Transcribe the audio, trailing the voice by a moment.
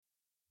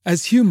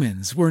As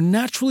humans, we're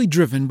naturally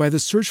driven by the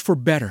search for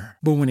better.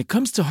 But when it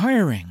comes to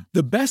hiring,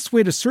 the best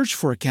way to search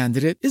for a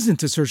candidate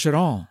isn't to search at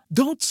all.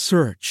 Don't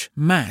search,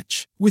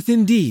 match with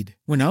Indeed.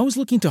 When I was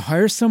looking to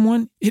hire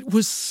someone, it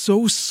was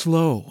so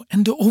slow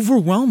and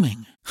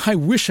overwhelming. I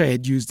wish I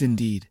had used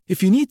Indeed.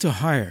 If you need to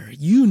hire,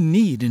 you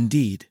need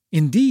Indeed.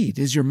 Indeed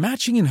is your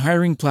matching and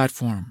hiring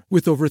platform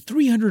with over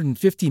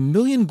 350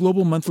 million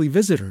global monthly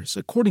visitors,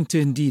 according to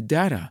Indeed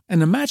data,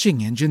 and a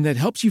matching engine that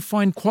helps you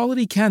find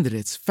quality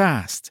candidates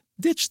fast.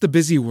 Ditch the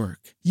busy work.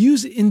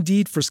 Use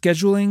Indeed for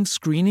scheduling,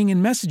 screening,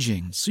 and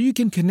messaging so you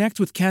can connect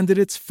with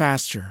candidates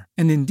faster.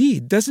 And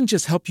Indeed doesn't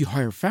just help you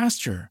hire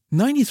faster.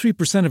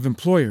 93% of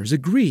employers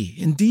agree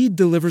Indeed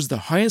delivers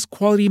the highest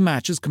quality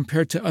matches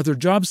compared to other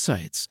job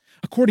sites,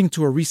 according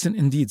to a recent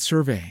Indeed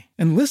survey.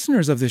 And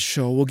listeners of this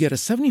show will get a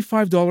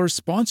 $75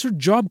 sponsored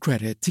job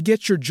credit to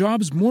get your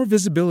jobs more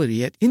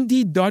visibility at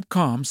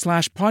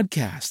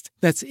Indeed.com/podcast.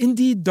 That's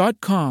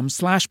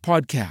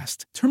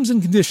Indeed.com/podcast. Terms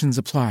and conditions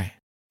apply.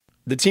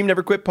 The Team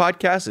Never Quit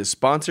podcast is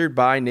sponsored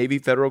by Navy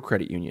Federal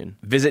Credit Union.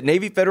 Visit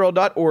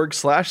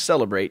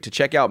NavyFederal.org/celebrate to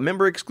check out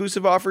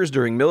member-exclusive offers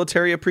during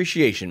Military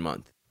Appreciation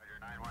Month.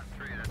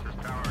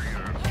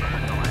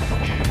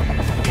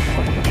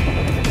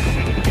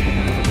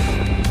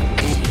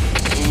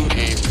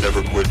 Team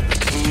Never Quit.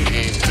 Team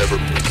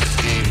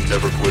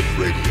Never Quit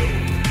Radio.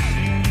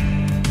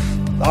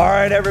 All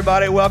right,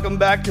 everybody, welcome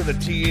back to the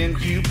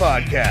TNQ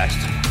podcast.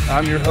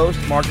 I'm your host,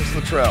 Marcus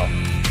Luttrell.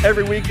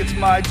 Every week, it's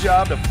my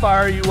job to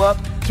fire you up,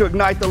 to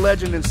ignite the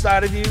legend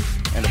inside of you,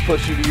 and to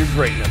push you to your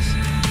greatness.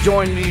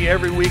 Join me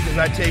every week as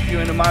I take you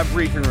into my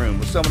briefing room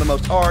with some of the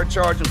most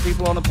hard-charging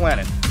people on the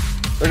planet.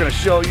 They're going to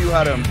show you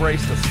how to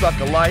embrace the suck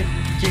of life,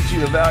 teach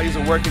you the values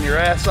of working your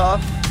ass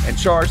off, and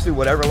charge through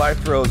whatever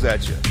life throws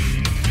at you.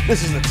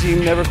 This is the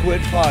Team Never Quit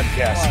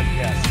podcast.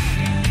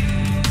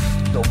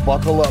 So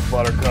buckle up,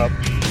 Buttercup.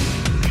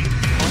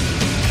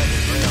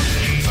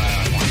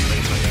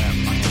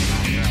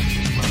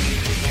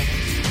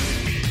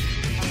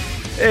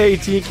 Hey,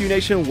 TNQ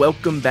Nation,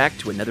 welcome back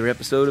to another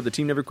episode of the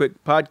Team Never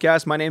Quit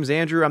podcast. My name's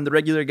Andrew. I'm the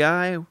regular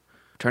guy,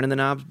 turning the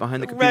knobs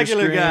behind the computer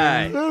screen. Regular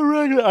guy.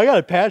 I got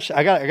a patch.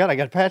 I got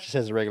a patch that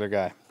says a regular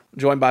guy.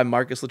 Joined by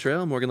Marcus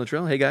Luttrell, Morgan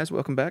Luttrell. Hey, guys,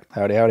 welcome back.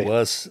 Howdy.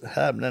 What's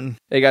happening?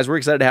 Hey, guys, we're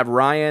excited to have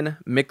Ryan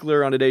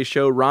Mickler on today's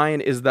show.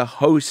 Ryan is the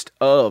host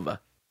of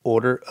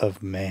Order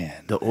of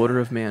Man. The Order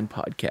of Man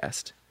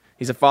podcast.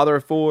 He's a father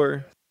of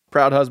 4,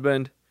 proud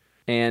husband,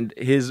 and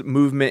his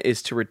movement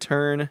is to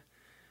return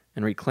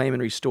and reclaim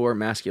and restore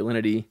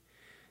masculinity.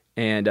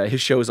 And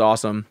his show is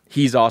awesome.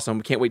 He's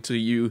awesome. Can't wait till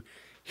you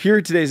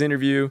hear today's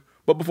interview.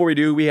 But before we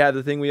do, we have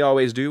the thing we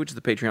always do, which is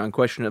the Patreon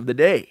question of the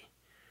day.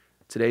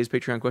 Today's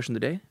Patreon question of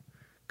the day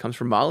comes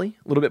from Molly,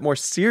 a little bit more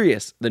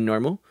serious than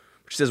normal.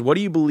 She says, what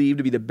do you believe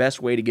to be the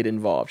best way to get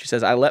involved? She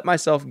says, I let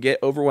myself get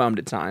overwhelmed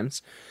at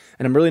times,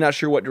 and I'm really not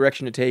sure what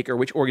direction to take or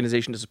which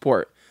organization to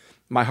support.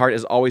 My heart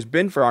has always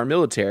been for our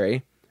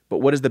military, but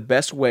what is the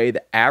best way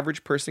the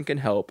average person can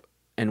help,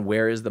 and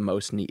where is the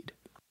most need?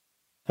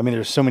 I mean,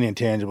 there's so many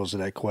intangibles to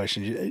that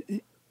question.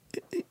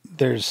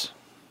 There's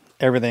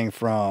everything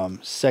from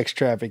sex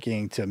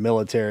trafficking to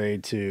military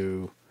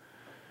to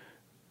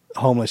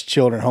homeless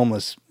children,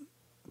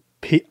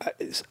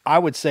 I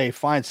would say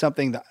find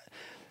something that,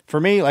 for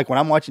me, like when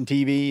I'm watching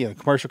TV, a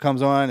commercial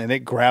comes on and it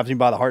grabs me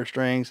by the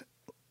heartstrings.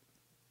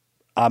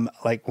 I'm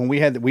like, when we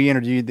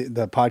interviewed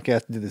the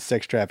podcast to do the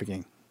sex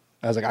trafficking,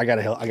 I was like, I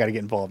gotta help. I gotta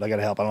get involved. I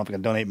gotta help. I don't know if I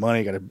can donate money.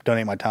 I gotta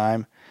donate my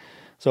time.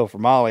 So for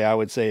Molly, I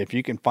would say if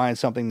you can find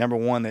something, number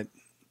one, that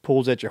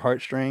pulls at your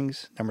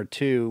heartstrings, number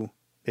two,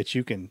 that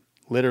you can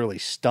literally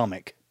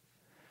stomach,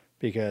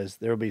 because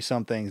there will be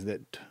some things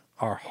that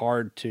are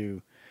hard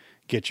to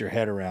get your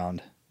head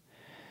around.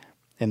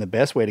 And the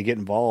best way to get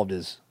involved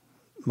is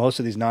most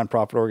of these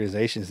nonprofit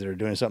organizations that are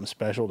doing something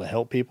special to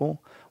help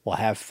people will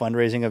have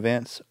fundraising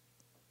events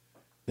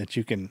that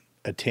you can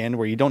attend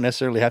where you don't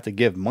necessarily have to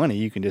give money.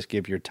 You can just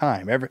give your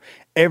time.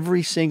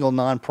 Every single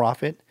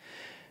nonprofit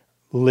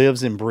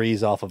lives and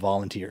breathes off of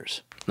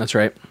volunteers. That's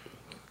right.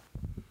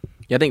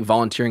 Yeah, I think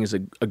volunteering is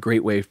a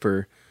great way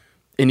for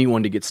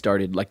anyone to get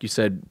started. Like you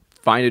said,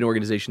 find an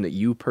organization that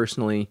you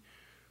personally,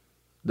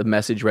 the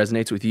message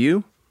resonates with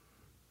you,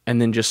 and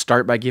then just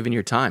start by giving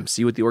your time.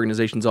 See what the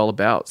organization's all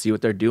about. See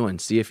what they're doing.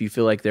 See if you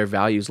feel like their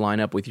values line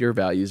up with your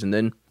values, and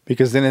then...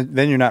 Because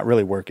then you're not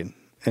really working.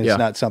 And it's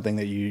not something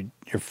that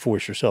you're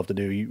forced yourself to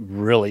do. You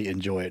really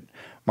enjoy it.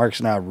 Marcus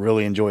and I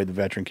really enjoy the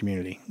veteran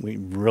community. We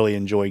really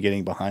enjoy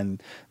getting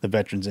behind the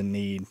veterans in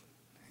need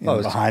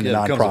and behind the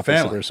nonprofits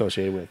that we're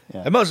associated with.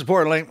 Yeah. And most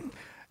importantly,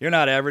 you're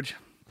not average.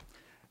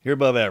 You're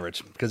above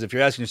average. Because if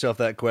you're asking yourself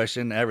that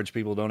question, average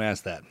people don't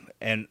ask that.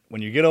 And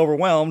when you get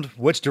overwhelmed,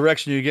 which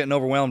direction are you getting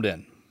overwhelmed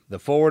in? The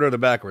forward or the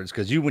backwards?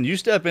 Because when you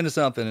step into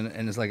something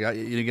and it's like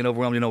you get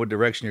overwhelmed, you know what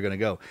direction you're going to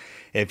go.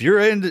 If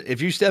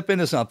you step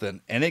into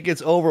something and it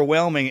gets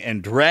overwhelming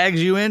and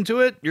drags you into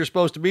it, you're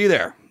supposed to be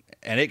there.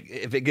 And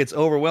if it gets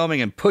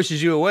overwhelming and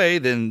pushes you away,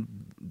 then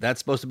that's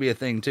supposed to be a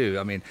thing too.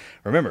 I mean,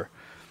 remember,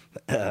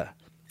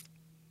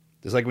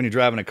 just like when you're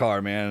driving a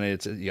car, man,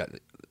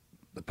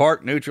 the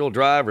park, neutral,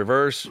 drive,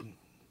 reverse,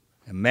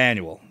 and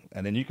manual.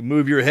 And then you can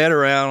move your head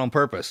around on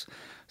purpose.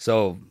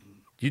 So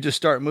you just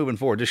start moving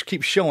forward. Just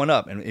keep showing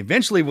up. And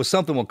eventually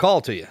something will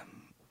call to you.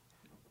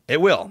 It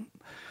will.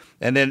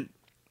 And then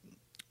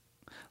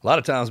a lot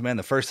of times, man,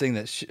 the first thing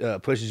that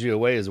pushes you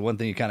away is the one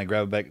thing you kind of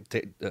grab back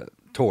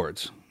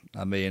towards.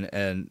 I mean,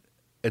 and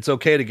it's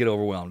okay to get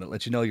overwhelmed. It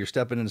lets you know you're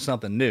stepping into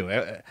something new.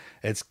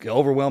 It's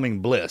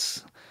overwhelming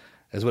bliss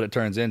is what it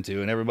turns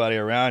into. And everybody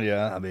around you,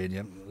 I mean,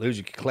 you lose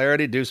your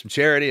clarity, do some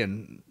charity,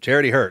 and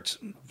charity hurts.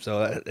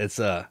 So it's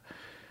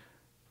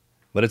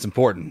but it's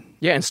important.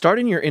 Yeah, and start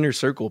in your inner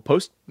circle.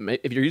 Post,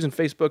 if you're using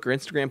Facebook or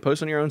Instagram,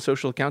 post on your own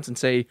social accounts and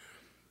say,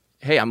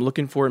 hey, I'm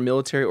looking for a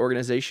military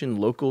organization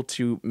local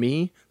to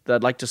me that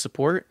I'd like to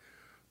support.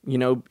 You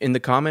know, in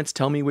the comments,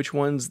 tell me which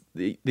ones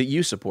that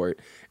you support.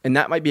 And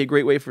that might be a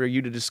great way for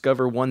you to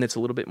discover one that's a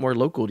little bit more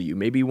local to you.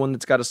 Maybe one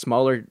that's got a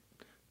smaller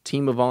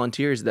team of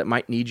volunteers that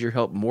might need your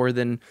help more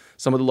than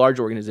some of the large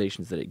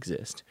organizations that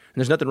exist.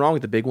 And there's nothing wrong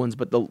with the big ones,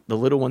 but the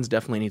little ones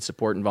definitely need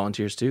support and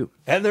volunteers too.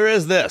 And there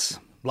is this.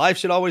 Life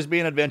should always be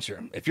an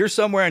adventure. If you're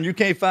somewhere and you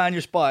can't find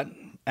your spot,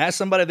 ask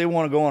somebody if they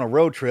want to go on a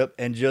road trip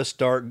and just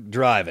start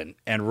driving.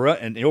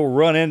 And you'll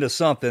run into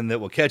something that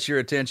will catch your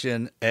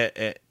attention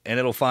and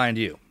it'll find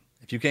you.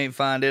 If you can't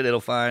find it, it'll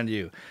find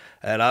you.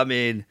 And I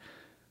mean,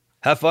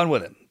 have fun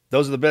with it.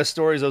 Those are the best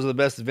stories. Those are the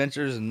best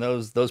adventures. And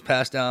those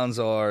pass downs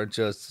are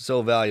just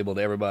so valuable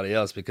to everybody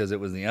else because it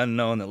was the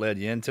unknown that led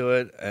you into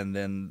it. And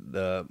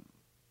then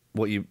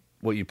what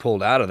you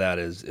pulled out of that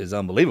is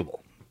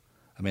unbelievable.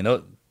 I mean,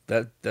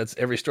 that's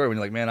every story when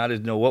you're like, man, I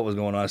didn't know what was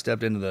going on. I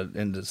stepped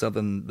into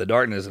something, the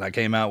darkness, and I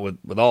came out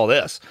with all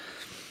this.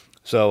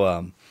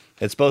 So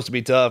it's supposed to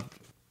be tough.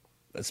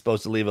 It's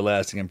supposed to leave a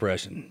lasting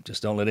impression.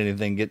 Just don't let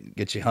anything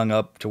get you hung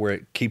up to where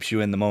it keeps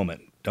you in the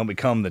moment. Don't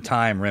become the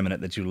time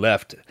remnant that you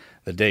left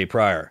the day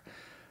prior.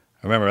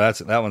 Remember,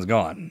 that one's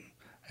gone,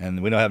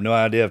 and we don't have no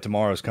idea if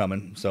tomorrow's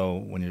coming. So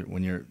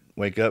when you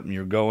wake up and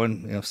you're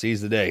going,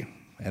 seize the day,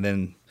 and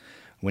then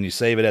when you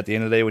save it at the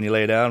end of the day, when you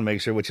lay down, make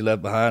sure what you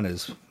left behind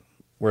is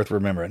worth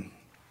remembering.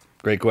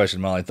 Great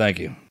question, Molly. Thank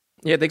you.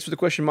 Yeah, thanks for the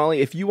question,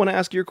 Molly. If you want to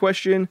ask your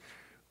question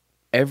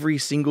every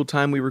single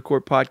time we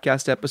record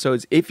podcast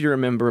episodes, if you're a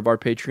member of our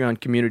Patreon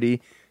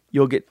community,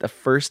 you'll get the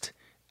first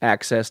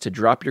access to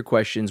drop your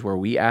questions where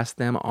we ask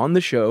them on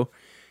the show.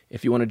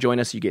 If you want to join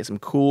us, you get some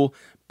cool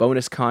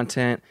bonus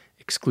content,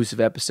 exclusive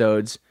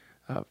episodes,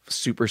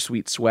 super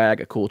sweet swag,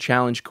 a cool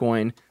challenge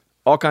coin,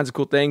 all kinds of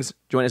cool things.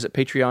 Join us at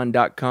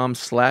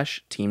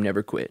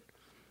patreon.com/teamneverquit.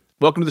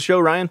 Welcome to the show,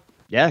 Ryan.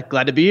 Yeah,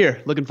 glad to be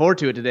here. Looking forward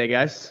to it today,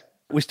 guys.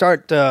 We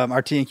start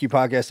our TNQ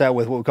podcast out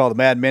with what we call the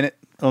Mad Minute.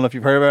 I don't know if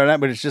you've heard about that,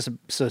 but it's just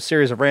a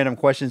series of random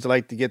questions that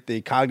like to get the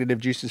cognitive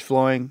juices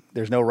flowing.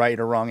 There's no right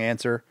or wrong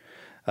answer.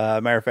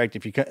 Matter of fact,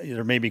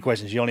 there may be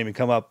questions you don't even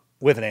come up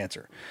with an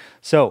answer.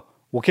 So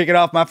we'll kick it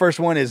off. My first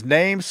one is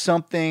name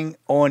something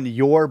on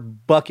your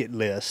bucket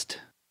list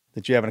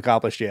that you haven't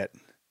accomplished yet.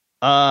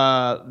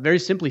 Very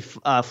simply,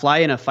 fly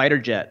in a fighter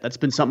jet. That's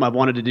been something I've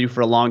wanted to do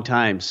for a long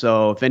time.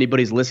 So if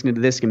anybody's listening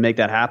to this can make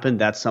that happen,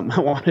 that's something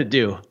I want to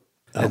do.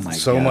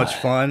 It's so much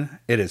fun.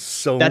 It is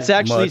so That's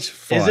actually, much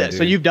fun. Is it? Dude.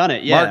 So you've done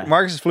it, yeah.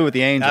 Marcus flew with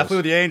the Angels. I flew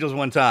with the Angels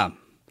one time.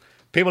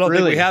 People don't think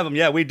Really? we have them.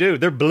 Yeah, we do.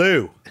 They're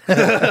blue. And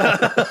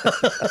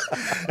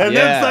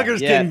them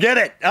suckers can get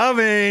it. I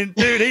mean,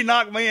 dude, he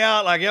knocked me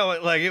out like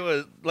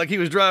he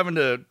was driving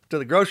to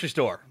the grocery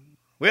store.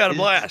 We had a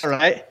blast. All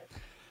right.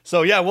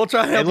 So yeah, we'll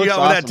try to help you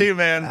out with that too,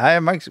 man.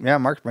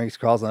 Mark makes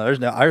calls on it.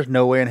 There's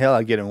no way in hell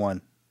I'd get in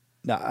one.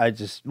 No,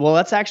 Well,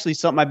 that's actually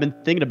something I've been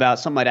thinking about,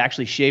 something I'd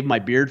actually shave my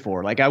beard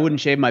for. Like, I wouldn't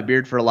shave my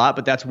beard for a lot,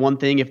 but that's one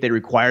thing, if they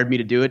required me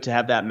to do it, to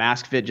have that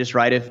mask fit just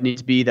right if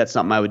needs be, that's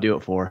something I would do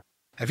it for.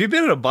 Have you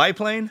been in a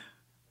biplane?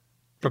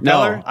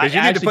 Propeller? No, I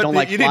actually don't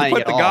like flying at all. You need to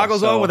put the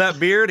goggles on with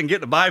that beard and get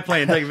in the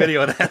biplane and take a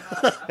video of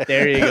that.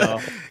 There you go.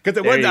 Because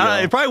it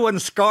probably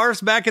wasn't scarves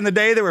back in the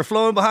day that were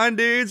flowing behind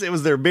dudes. It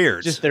was their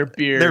beards. Just their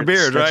beards. Their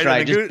beards, That's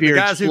right? Just The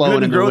guys who flowing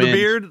couldn't in grow the wind.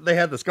 beard, they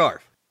had the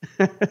scarf.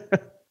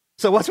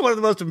 So what's one of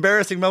the most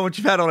embarrassing moments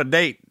you've had on a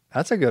date?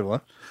 That's a good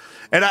one.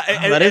 And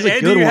that is a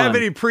good do you have one.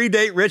 any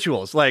pre-date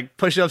rituals, like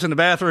push-ups in the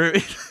bathroom?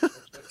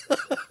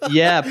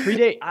 Yeah,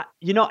 pre-date.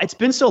 It's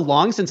been so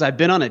long since I've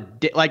been on a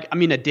date.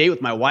 A date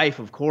with my wife,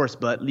 of course,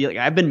 but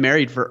I've been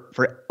married for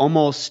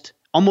almost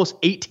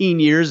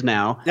 18 years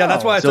now. Yeah,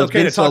 that's why it's So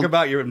okay been to talk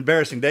about your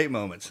embarrassing date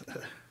moments.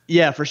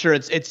 Yeah, for sure.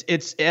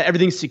 It's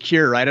everything's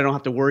secure, right? I don't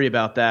have to worry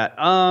about that.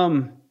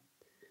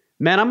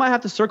 Man, I might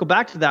have to circle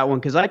back to that one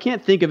because I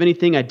can't think of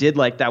anything I did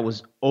like that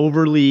was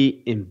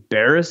overly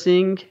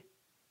embarrassing.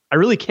 I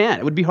really can't.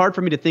 It would be hard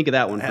for me to think of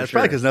that one. It's for probably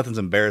sure. because nothing's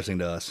embarrassing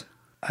to us.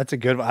 That's a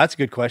good one. That's a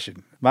good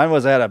question. Mine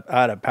was I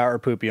had a power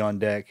poopy on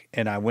deck,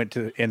 and I went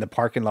in the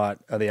parking lot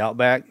of the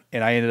Outback,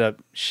 and I ended up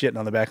shitting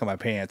on the back of my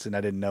pants, and I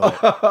didn't know it.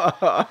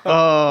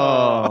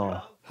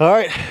 Oh, All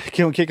right,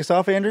 can we kick us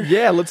off, Andrew?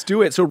 Yeah, let's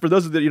do it. So for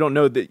those of you that don't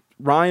know, that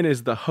Ryan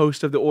is the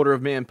host of the Order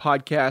of Man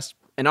podcast,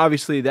 and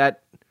obviously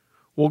that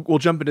we'll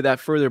jump into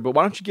that further. But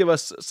why don't you give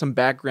us some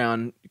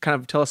background, kind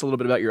of tell us a little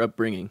bit about your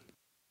upbringing?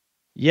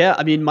 Yeah,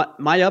 I mean,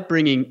 my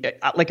upbringing,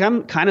 like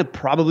I'm kind of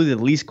probably the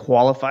least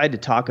qualified to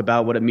talk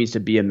about what it means to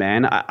be a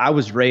man. I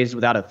was raised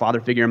without a father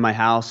figure in my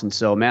house, and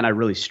so, man, I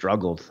really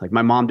struggled. Like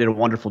my mom did a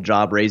wonderful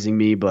job raising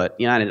me, but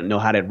I didn't know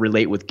how to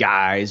relate with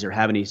guys or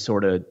have any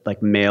sort of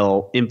like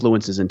male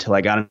influences until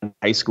I got into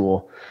high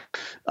school.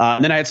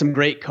 And then I had some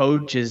great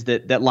coaches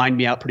that lined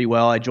me out pretty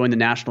well. I joined the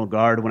National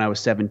Guard when I was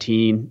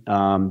 17.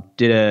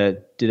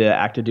 Did an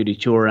active duty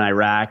tour in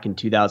Iraq in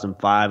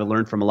 2005. I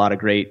learned from a lot of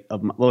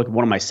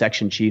one of my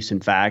section chiefs, in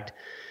fact.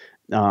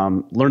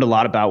 Learned a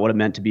lot about what it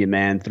meant to be a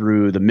man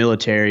through the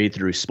military,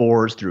 through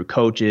sports, through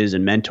coaches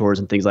and mentors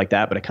and things like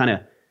that. But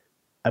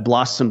I've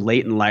lost some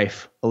late in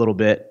life a little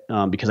bit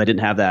because I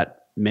didn't have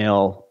that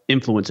male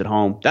influence at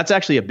home. That's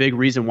actually a big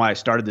reason why I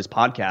started this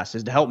podcast,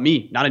 is to help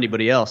me, not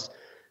anybody else,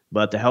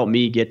 but to help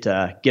me get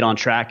on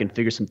track and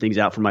figure some things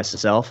out for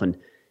myself. And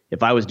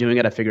if I was doing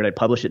it, I figured I'd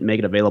publish it and make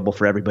it available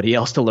for everybody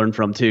else to learn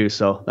from too.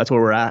 So that's where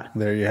we're at.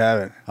 There you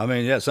have it. I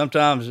mean, yeah,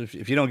 sometimes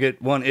if you don't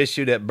get one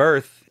issued at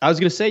birth. I was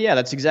going to say, yeah,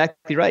 that's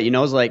exactly right.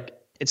 It's like,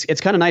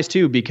 it's kind of nice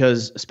too,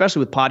 because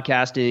especially with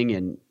podcasting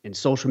and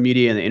social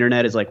media and the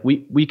internet, is like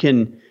we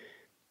can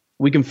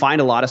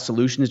find a lot of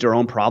solutions to our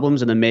own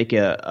problems and then make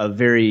a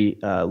very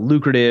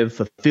lucrative,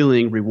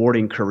 fulfilling,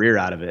 rewarding career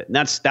out of it. And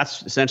that's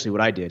essentially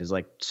what I did, is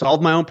like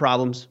solve my own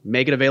problems,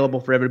 make it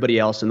available for everybody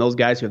else. And those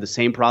guys who have the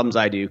same problems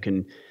I do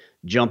can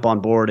jump on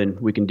board and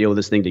we can deal with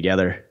this thing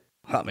together.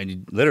 I mean,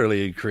 you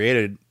literally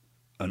created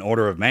an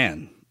order of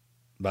man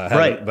by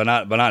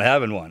not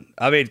having one.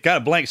 I mean, kind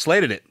of blank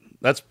slated it.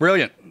 That's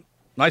brilliant.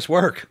 Nice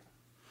work.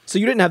 So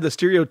you didn't have the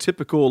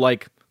stereotypical,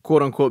 like,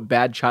 quote unquote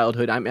bad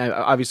childhood. I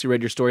obviously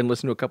read your story and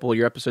listened to a couple of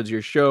your episodes of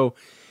your show.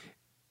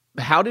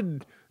 How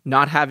did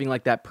not having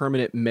like that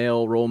permanent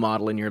male role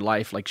model in your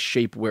life like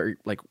shape where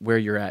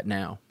you're at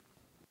now?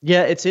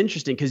 Yeah, it's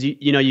interesting because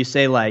you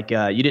say like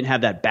you didn't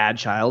have that bad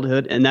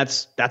childhood, and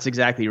that's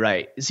exactly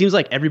right. It seems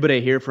like everybody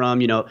I hear from,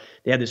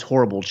 they had this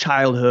horrible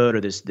childhood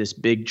or this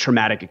big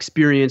traumatic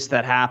experience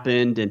that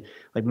happened, and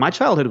like my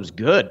childhood was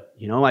good.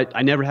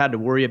 I never had to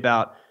worry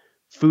about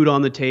food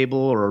on the table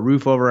or a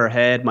roof over our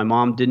head. My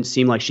mom didn't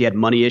seem like she had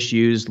money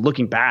issues.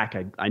 Looking back,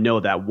 I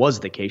know that was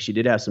the case. She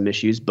did have some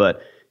issues,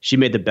 but she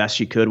made the best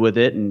she could with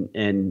it.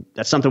 And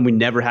that's something we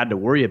never had to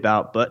worry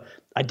about. But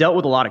I dealt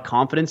with a lot of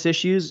confidence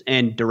issues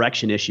and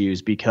direction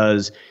issues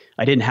because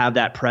I didn't have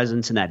that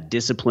presence and that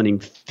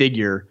disciplining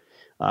figure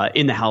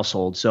in the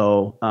household.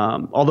 So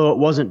although it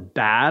wasn't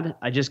bad,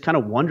 I just kind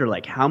of wonder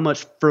like how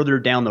much further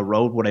down the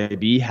road would I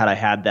be had I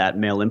had that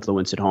male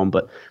influence at home.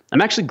 But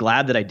I'm actually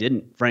glad that I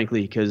didn't,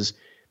 frankly, because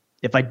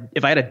if I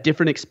had a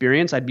different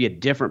experience, I'd be a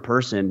different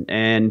person.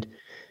 And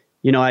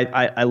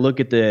I look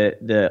at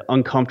the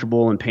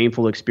uncomfortable and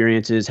painful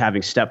experiences,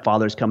 having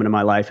stepfathers come into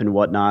my life and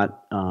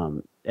whatnot,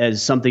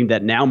 as something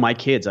that now my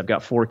kids, I've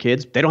got 4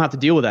 kids, they don't have to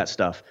deal with that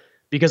stuff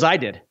because I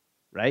did,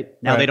 right?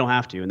 Now they don't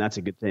have to, and that's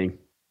a good thing.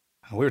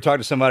 We were talking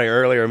to somebody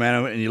earlier,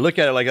 man, and you look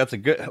at it like that's a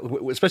good,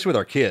 especially with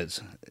our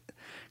kids,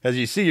 because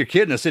you see your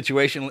kid in a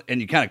situation and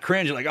you kind of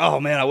cringe, like, oh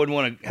man, I wouldn't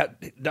want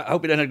to. I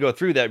hope he doesn't have to go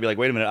through that. Be like,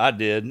 wait a minute, I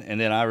did, and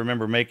then I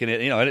remember making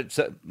it.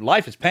 And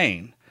life is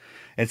pain,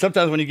 and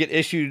sometimes when you get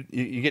issued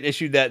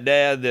that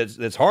dad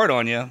that's hard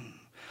on you.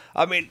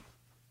 I mean,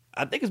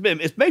 I think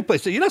it's made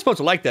place. So you're not supposed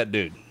to like that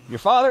dude. Your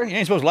father, you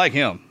ain't supposed to like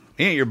him.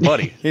 He ain't your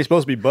buddy. He's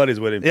supposed to be buddies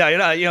with him.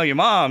 Yeah, your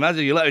mom, that's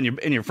what you let,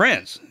 and your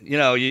friends.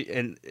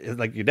 And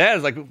like your dad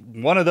is like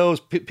one of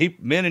those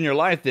men in your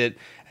life that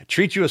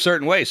treat you a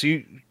certain way. So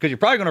because you're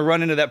probably going to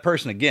run into that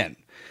person again.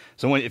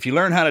 So if you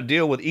learn how to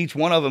deal with each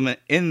one of them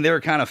in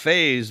their kind of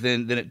phase,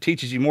 then it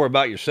teaches you more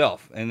about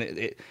yourself.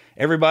 And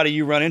everybody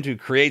you run into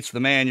creates the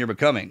man you're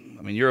becoming.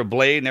 I mean, you're a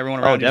blade, and everyone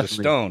around you is a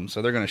stone.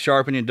 So they're going to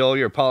sharpen you, dull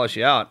you, or polish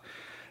you out.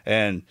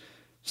 And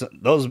so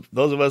those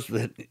of us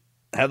that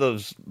have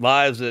those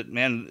lives that,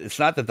 man, it's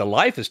not that the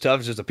life is tough,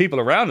 it's just the people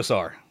around us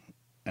are.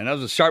 And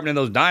those are sharpening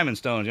those diamond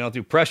stones,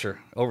 through pressure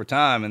over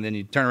time. And then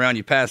you turn around,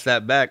 you pass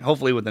that back,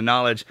 hopefully with the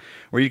knowledge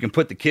where you can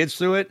put the kids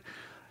through it.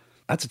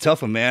 That's a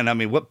tough one, man. I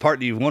mean, what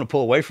part do you want to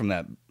pull away from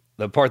that?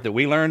 The part that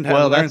we learned how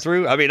to learn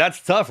through? I mean, that's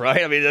tough,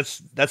 right? I mean,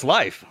 that's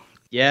life.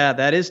 Yeah,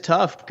 that is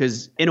tough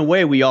because in a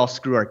way we all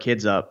screw our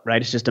kids up, right?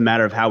 It's just a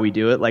matter of how we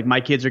do it. Like my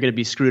kids are going to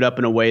be screwed up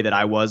in a way that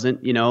I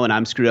wasn't, and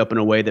I'm screwed up in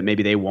a way that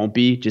maybe they won't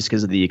be just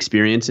because of the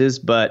experiences.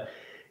 But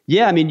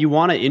yeah, I mean, you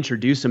want to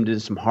introduce them to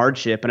some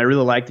hardship. And I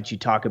really like that you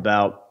talk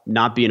about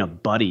not being a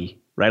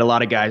buddy, right? A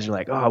lot of guys are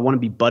like, oh, I want to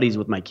be buddies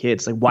with my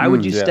kids. Like, why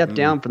would you step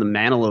down from the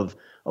mantle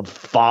of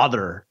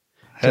father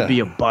to be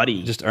a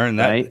buddy? Just earn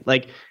that. Right?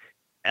 Like,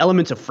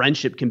 elements of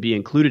friendship can be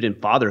included in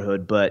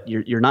fatherhood, but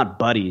you're not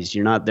buddies.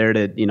 You're not there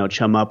to,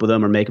 chum up with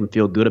them or make them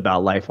feel good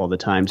about life all the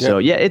time. Yeah. So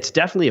yeah, it's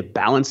definitely a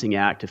balancing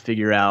act to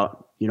figure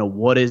out,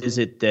 what is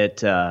it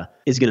that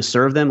is going to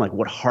serve them? Like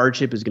what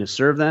hardship is going to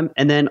serve them?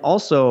 And then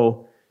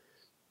also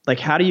like,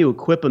 how do you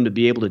equip them to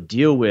be able to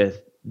deal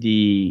with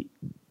the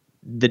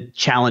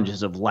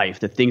challenges of life,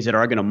 the things that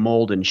are going to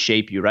mold and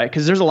shape you, right?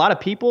 Because there's a lot of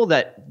people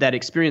that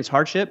experience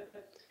hardship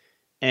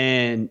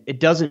and it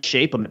doesn't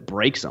shape them, it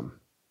breaks them.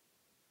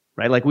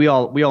 right? Like we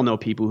all know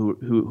people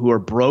who are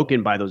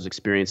broken by those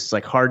experiences. It's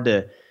like hard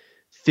to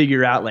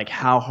figure out like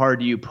how hard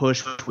do you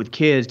push with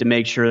kids to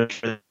make sure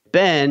they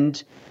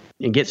bend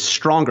and get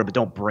stronger, but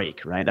don't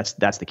break, right?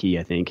 That's the key,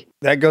 I think.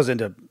 That goes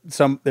into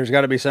there's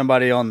got to be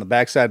somebody on the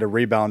backside to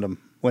rebound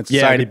them when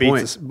society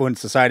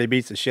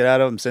beats the shit out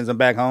of them, sends them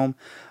back home.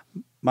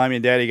 Mommy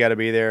and daddy got to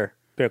be there,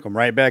 pick them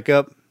right back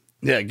up.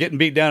 Yeah, getting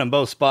beat down in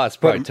both spots is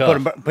probably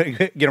tough.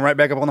 Get them right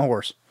back up on the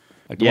horse.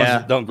 Like the ones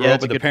that don't grow up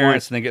with the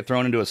parents and then get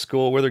thrown into a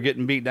school where they're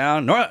getting beat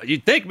down. No,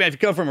 you'd think, man, if you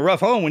come from a rough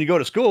home, when you go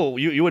to school,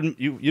 you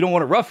don't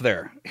want it rough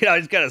there. You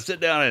just got to sit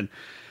down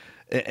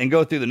and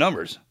go through the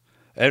numbers.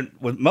 And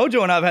with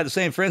Mojo and I have had the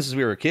same friends since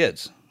we were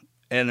kids.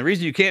 And the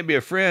reason you can't be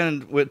a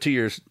friend to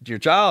your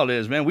child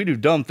is, man, we do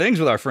dumb things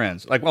with our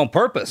friends, like on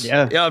purpose.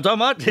 Yeah. You know what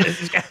I'm talking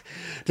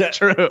about?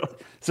 True.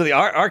 So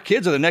our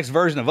kids are the next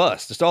version of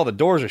us. Just all the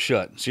doors are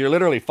shut. So you're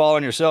literally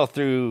following yourself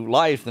through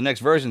life, the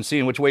next version,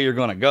 seeing which way you're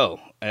going to go.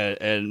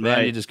 And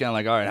man, you just kind of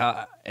like, all right,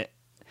 how?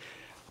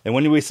 And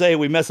when we say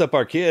we mess up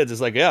our kids,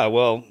 it's like, yeah,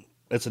 well,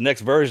 it's the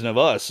next version of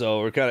us.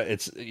 So we're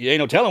you ain't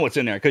no telling what's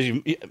in there because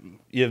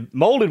you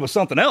molded with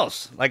something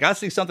else. Like I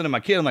see something in my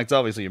kid, I'm like, it's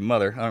obviously your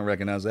mother. I don't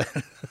recognize that.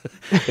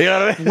 You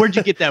know what I mean? Where'd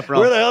you get that from?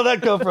 Where the hell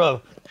did that come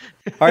from?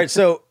 All right,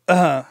 so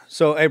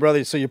hey,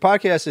 brother, so your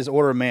podcast is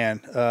Order of Man.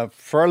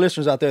 For our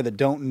listeners out there that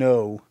don't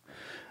know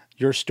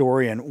your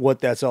story and what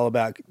that's all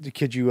about,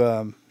 can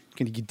you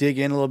dig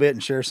in a little bit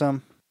and share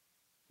some?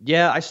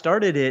 Yeah, I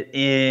started it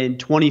in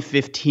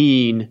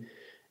 2015.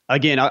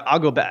 Again, I'll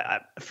go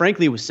back.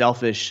 Frankly, it was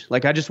selfish.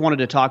 Like I just wanted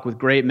to talk with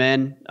great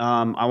men.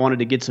 I wanted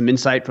to get some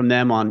insight from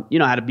them on,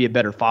 how to be a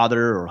better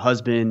father or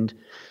husband,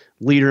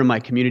 leader in my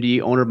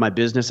community, owner of my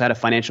business. I had a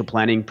financial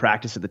planning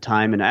practice at the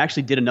time, and I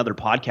actually did another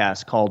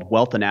podcast called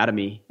Wealth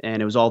Anatomy,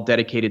 and it was all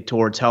dedicated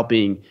towards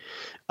helping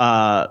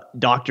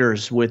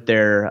doctors with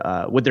their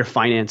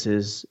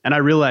finances. And I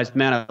realized,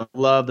 man, I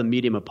love the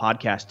medium of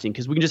podcasting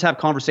because we can just have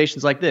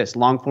conversations like this,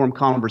 long form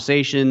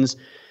conversations,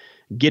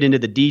 get into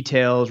the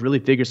details, really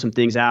figure some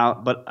things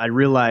out. But I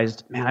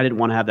realized, man, I didn't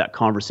want to have that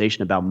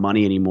conversation about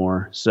money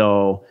anymore.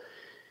 So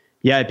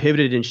yeah, I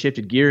pivoted and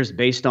shifted gears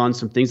based on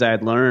some things I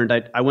had learned.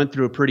 I went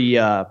through a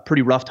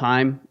pretty rough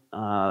time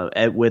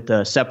with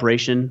a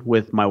separation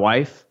with my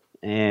wife,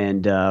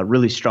 and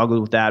really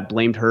struggled with that.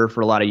 Blamed her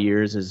for a lot of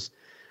years as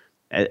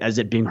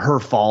it being her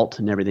fault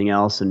and everything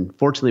else. And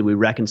fortunately, we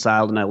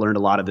reconciled, and I learned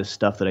a lot of this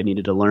stuff that I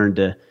needed to learn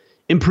to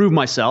improve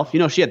myself.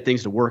 She had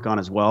things to work on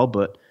as well,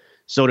 but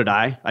so did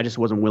I. I just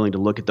wasn't willing to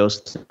look at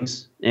those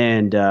things.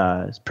 And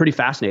it's pretty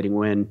fascinating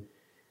when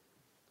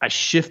I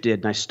shifted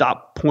and I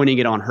stopped pointing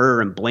it on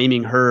her and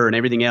blaming her and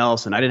everything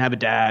else. And I didn't have a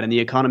dad and the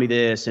economy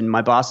this and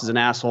my boss is an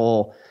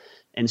asshole,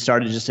 and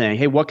started just saying,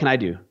 hey, what can I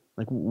do?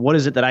 Like, what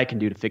is it that I can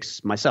do to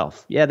fix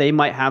myself? Yeah, they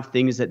might have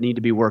things that need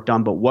to be worked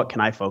on, but what can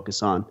I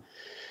focus on?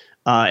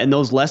 And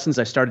those lessons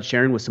I started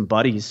sharing with some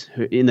buddies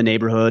in the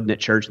neighborhood and at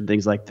church and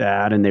things like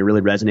that. And they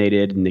really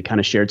resonated, and they kind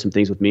of shared some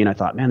things with me. And I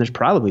thought, man, there's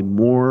probably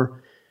more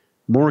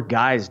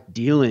guys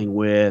dealing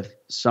with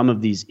some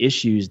of these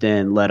issues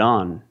than let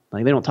on.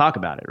 Like they don't talk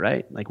about it,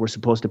 right? Like we're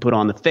supposed to put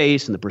on the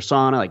face and the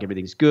persona, like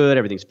everything's good,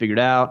 everything's figured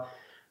out.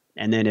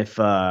 And then if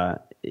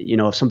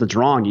something's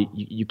wrong,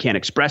 you can't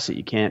express it.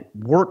 You can't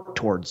work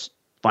towards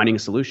finding a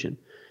solution.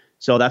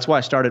 So that's why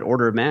I started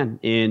Order of Man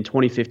in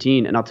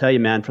 2015. And I'll tell you,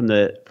 man, from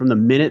the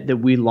minute that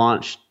we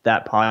launched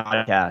that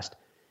podcast,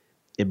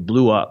 it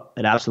blew up.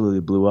 It absolutely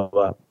blew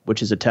up,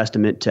 which is a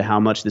testament to how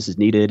much this is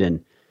needed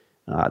and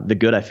the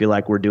good I feel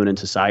like we're doing in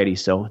society.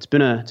 So it's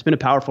been a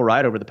powerful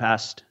ride over the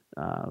past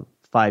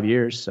 5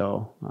 years.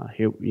 So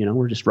here,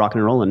 we're just rocking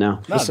and rolling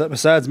now.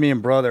 Besides me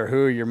and brother,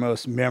 who are your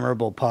most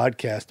memorable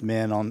podcast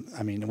men on?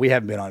 I mean, we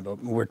haven't been on,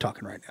 but we're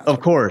talking right now.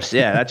 Of course.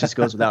 Yeah. That just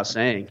goes without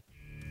saying.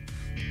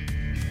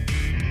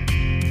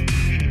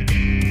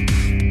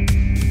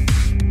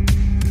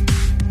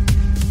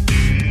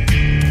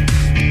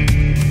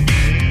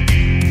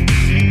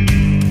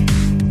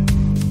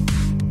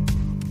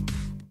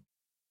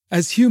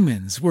 As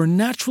humans, we're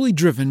naturally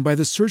driven by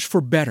the search for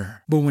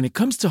better. But when it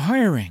comes to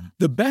hiring,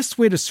 the best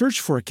way to search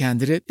for a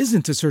candidate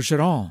isn't to search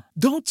at all.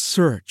 Don't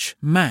search,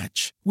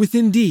 match with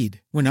Indeed.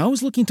 When I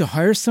was looking to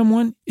hire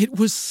someone, it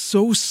was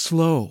so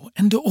slow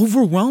and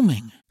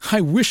overwhelming.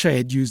 I wish I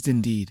had used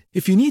Indeed.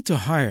 If you need to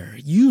hire,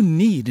 you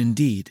need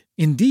Indeed.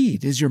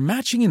 Indeed is your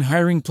matching and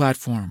hiring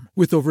platform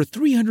with over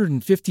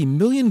 350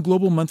 million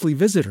global monthly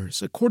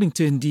visitors, according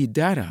to Indeed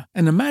data,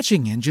 and a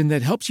matching engine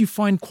that helps you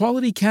find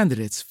quality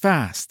candidates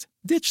fast.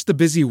 Ditch the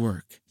busy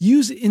work.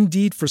 Use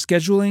Indeed for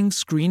scheduling,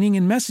 screening,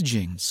 and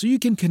messaging so you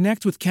can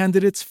connect with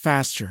candidates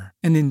faster.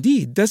 And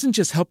Indeed doesn't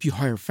just help you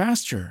hire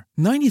faster.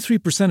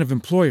 93% of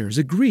employers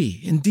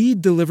agree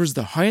Indeed delivers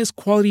the highest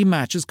quality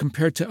matches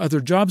compared to other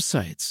job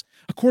sites,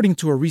 according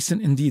to a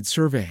recent Indeed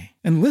survey.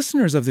 And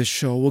listeners of this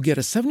show will get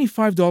a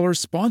 $75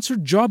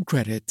 sponsored job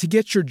credit to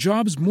get your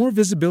jobs more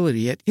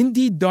visibility at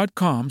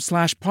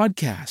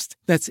Indeed.com/podcast.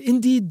 That's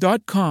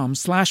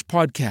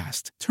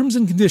Indeed.com/podcast. Terms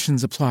and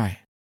conditions apply.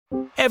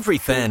 Every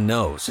fan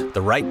knows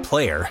the right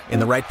player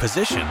in the right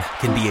position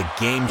can be a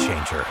game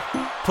changer.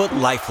 Put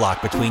LifeLock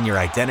between your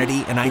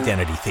identity and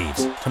identity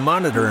thieves to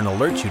monitor and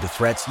alert you to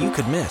threats you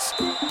could miss.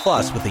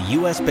 Plus, with a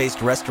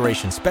U.S.-based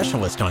restoration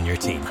specialist on your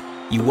team,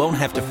 you won't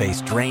have to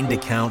face drained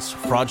accounts,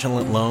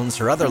 fraudulent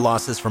loans, or other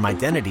losses from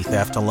identity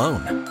theft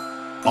alone.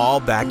 All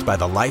backed by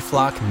the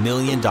LifeLock $1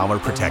 Million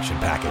Protection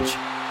Package.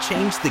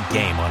 Change the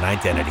game on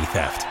identity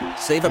theft.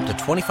 Save up to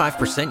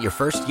 25% your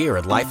first year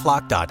at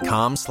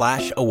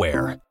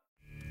LifeLock.com/aware.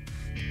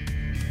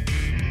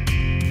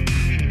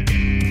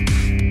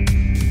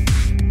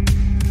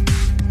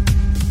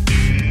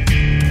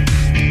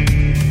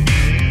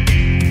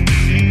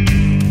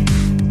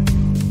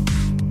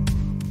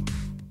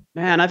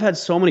 Man, I've had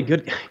so many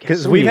good,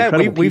 because we've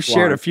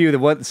shared a few.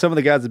 Some of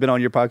the guys that have been on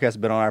your podcast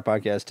have been on our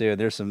podcast too.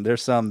 And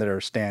there's some that are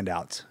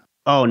standouts.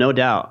 Oh, no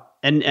doubt.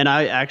 And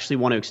I actually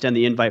want to extend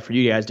the invite for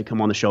you guys to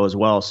come on the show as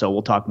well. So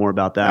we'll talk more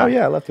about that. Oh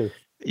yeah, I'd love to.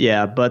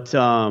 Yeah, but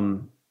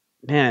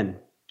man,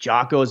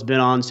 Jocko has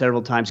been on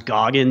several times.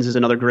 Goggins is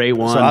another great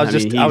one. So I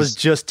was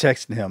just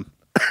texting him.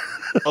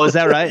 Oh, is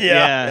that right?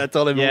 Yeah, I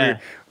told him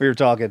we were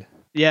talking.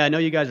 Yeah, I know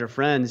you guys are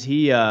friends.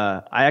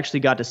 I actually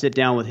got to sit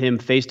down with him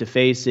face to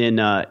face in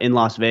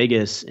Las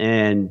Vegas,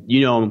 and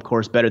you know him, of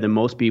course, better than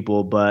most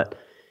people. But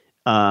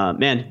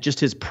man,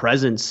 just his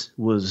presence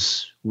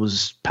was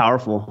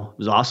powerful. It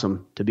was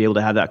awesome to be able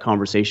to have that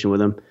conversation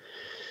with him.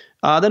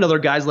 Then other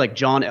guys like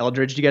John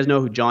Eldridge. Do you guys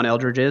know who John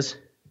Eldridge is?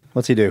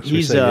 What's he do?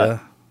 He's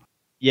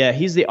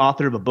he's the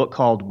author of a book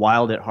called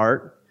Wild at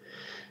Heart,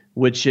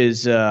 which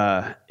is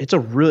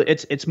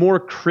it's more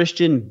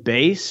Christian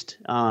based.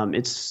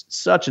 It's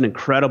such an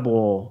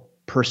incredible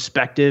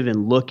perspective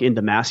and look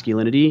into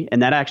masculinity,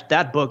 and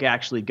that book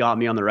actually got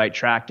me on the right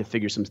track to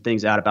figure some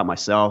things out about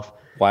myself.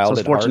 Wild so I was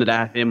at fortunate Heart.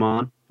 to have him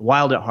on.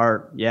 Wild at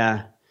Heart,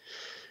 yeah,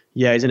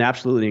 he's an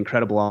absolutely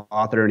incredible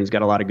author, and he's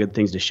got a lot of good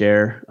things to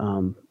share.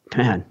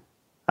 Man,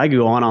 I could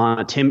go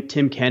on.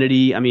 Tim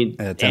Kennedy. I mean,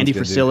 Andy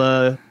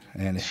Frisilla.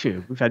 And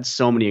shoot, we've had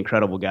so many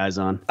incredible guys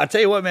on. I tell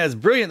you what, man, it's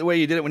brilliant the way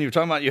you did it when you were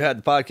talking about you had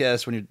the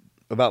podcast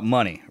about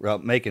money,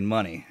 about making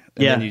money.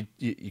 And then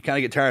you kind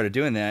of get tired of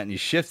doing that, and you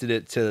shifted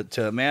it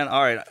to man,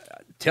 all right,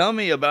 tell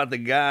me about the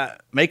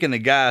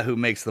guy who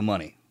makes the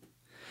money.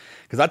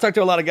 Because I talk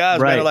to a lot of guys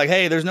that are like,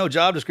 hey, there's no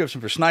job description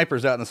for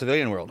snipers out in the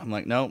civilian world. I'm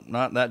like, no,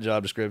 not that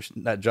job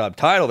description, that job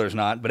title there's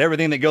not, but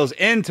everything that goes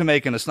into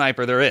making a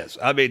sniper there is.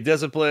 I mean,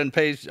 discipline,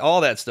 page, all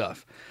that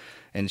stuff.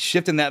 And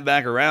shifting that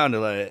back around to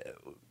like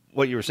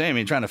what you were saying, I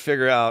mean, trying to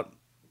figure out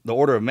the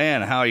order of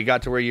man and how you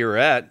got to where you were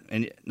at.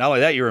 And not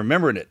only that, you're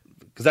remembering it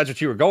because that's what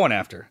you were going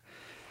after.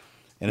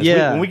 And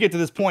when we get to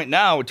this point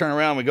now, we turn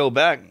around, we go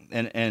back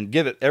and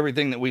give it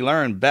everything that we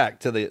learned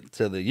back to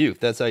the youth.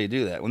 That's how you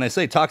do that. When they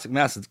say toxic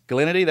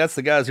masculinity, that's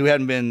the guys who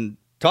hadn't been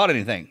taught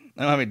anything.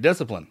 They don't have any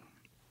discipline.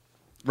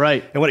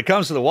 Right. And when it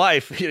comes to the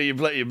wife, you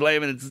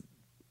blame it.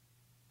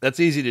 That's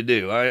easy to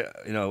do.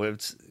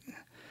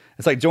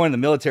 It's like joining the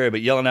military,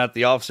 but yelling at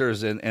the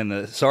officers and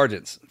the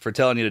sergeants for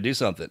telling you to do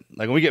something.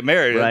 Like when we get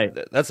married,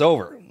 that's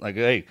over. Like,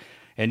 hey,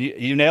 and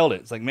you nailed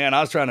it. It's like, man,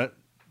 I was trying to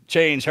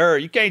change her.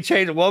 You can't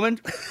change a woman.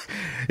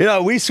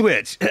 We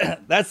switch.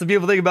 That's the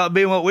beautiful thing about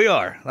being what we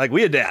are. Like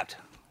we adapt.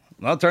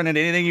 I'll turn into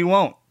anything you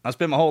want. I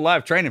spent my whole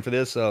life training for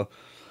this, so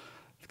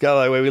it's kind of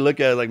like the way we look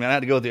at it. Like, man, I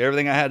had to go through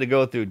everything I had to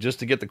go through just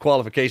to get the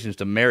qualifications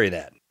to marry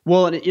that.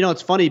 Well, and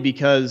it's funny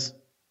because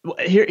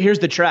here's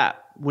the trap.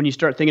 When you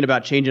start thinking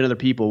about changing other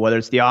people, whether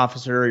it's the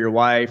officer or your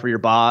wife or your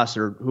boss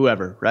or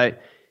whoever, right,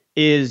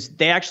 is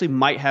they actually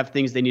might have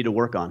things they need to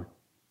work on.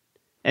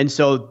 And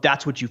so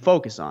that's what you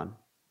focus on.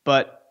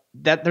 But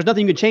there's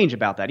nothing you can change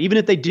about that. Even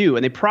if they do,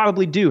 and they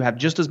probably do have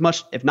just as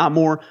much, if not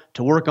more,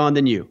 to work on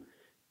than you.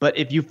 But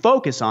if you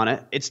focus on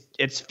it,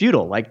 it's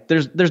futile. Like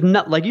there's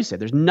not, like you said,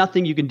 there's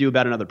nothing you can do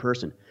about another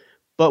person.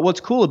 But what's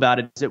cool about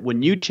it is that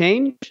when you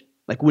change,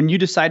 like when you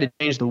decide to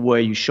change the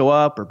way you show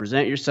up or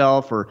present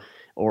yourself or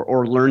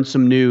learn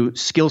some new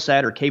skill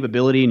set or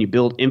capability and you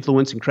build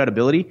influence and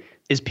credibility,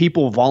 is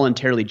people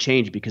voluntarily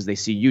change because they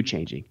see you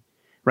changing,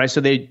 right?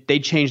 So they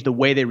change the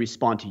way they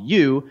respond to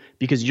you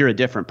because you're a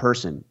different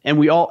person. And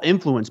we all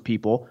influence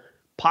people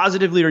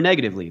positively or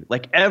negatively.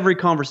 Like every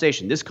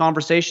conversation, this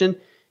conversation,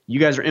 you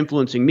guys are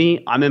influencing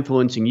me, I'm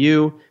influencing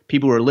you.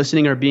 People who are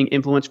listening are being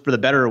influenced for the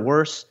better or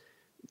worse.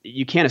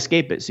 You can't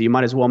escape it. So you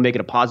might as well make it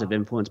a positive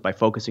influence by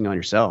focusing on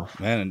yourself.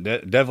 Man,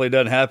 it definitely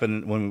doesn't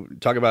happen when we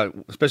talk about,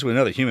 especially with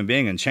another human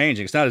being and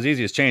changing. It's not as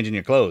easy as changing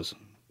your clothes.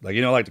 Like,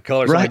 like the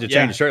color, somebody just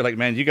change your shirt. Like,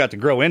 man, you got to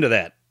grow into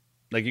that.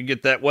 Like you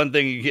get that one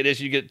thing, you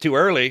get too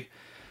early.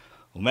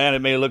 Well, man, it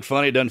may look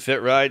funny, it doesn't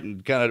fit right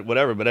and kind of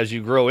whatever. But as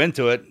you grow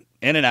into it,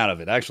 in and out of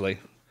it, actually,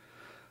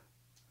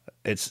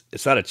 it's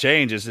not a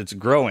change, it's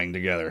growing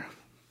together.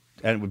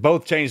 And we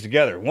both change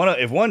together.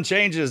 If one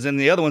changes, then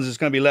the other one's just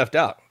going to be left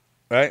out,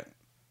 right?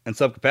 In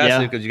some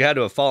capacity, because you had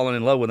to have fallen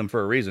in love with them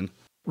for a reason.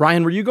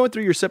 Ryan, were you going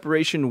through your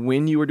separation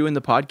when you were doing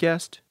the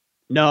podcast?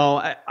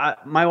 No,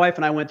 my wife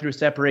and I went through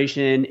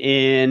separation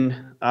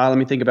in, let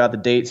me think about the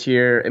dates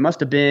here. It must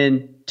have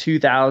been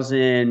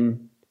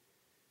 2010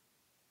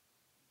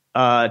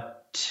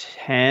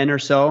 2010 or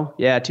so.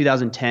 Yeah,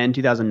 2010,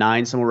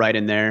 2009, somewhere right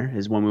in there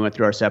is when we went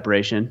through our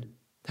separation.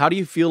 How do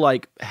you feel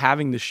like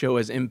having the show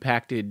has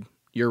impacted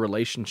your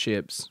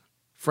relationships,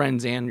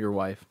 friends, and your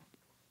wife?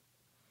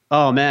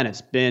 Oh man,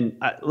 it's been,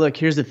 look,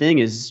 here's the thing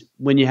is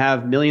when you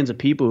have millions of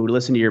people who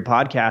listen to your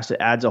podcast, it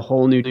adds a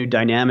whole new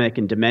dynamic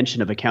and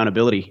dimension of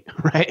accountability,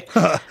 right?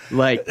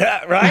 Like,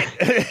 yeah,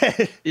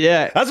 right?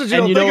 Yeah. That's what you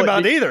don't think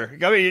about either.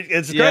 I mean,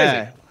 it's crazy.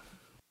 Yeah.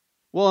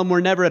 Well, and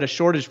we're never at a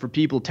shortage for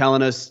people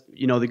telling us,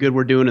 the good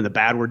we're doing and the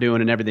bad we're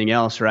doing and everything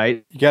else,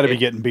 right? You got to be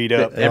getting beat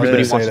up.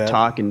 Everybody wants to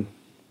talk, and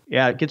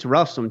yeah, it gets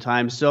rough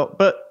sometimes. So,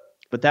 but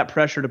that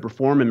pressure to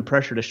perform and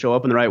pressure to show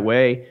up in the right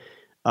way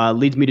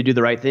leads me to do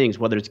the right things,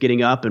 whether it's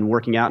getting up and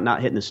working out,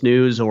 not hitting the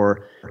snooze,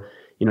 or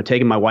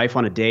taking my wife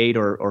on a date,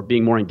 or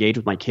being more engaged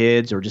with my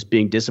kids, or just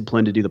being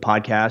disciplined to do the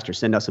podcast, or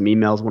send out some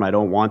emails when I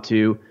don't want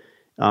to.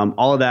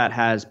 All of that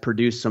has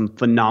produced some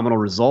phenomenal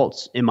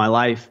results in my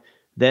life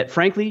that,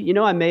 frankly,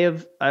 I may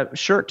have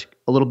shirked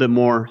a little bit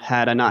more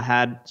had I not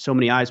had so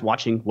many eyes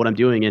watching what I'm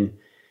doing. And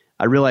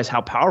I realize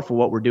how powerful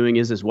what we're doing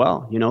is as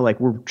well. Like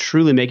we're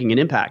truly making an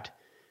impact.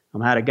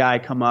 I had a guy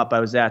come up.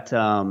 I was at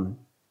Hunt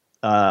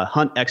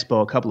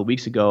Expo a couple of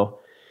weeks ago,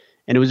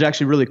 and it was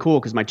actually really cool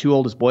because my two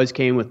oldest boys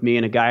came with me,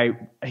 and a guy,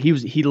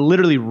 he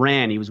literally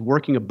ran. He was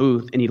working a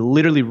booth, and he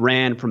literally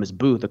ran from his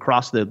booth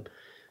across the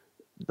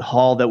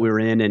hall that we were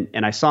in,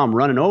 and I saw him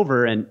running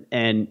over,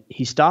 and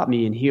he stopped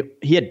me, and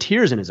he had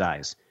tears in his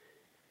eyes.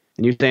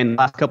 And he was saying the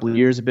last couple of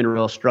years have been a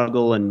real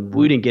struggle, and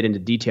we didn't get into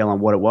detail on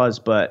what it was,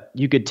 but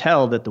you could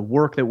tell that the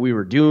work that we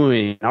were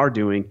doing, are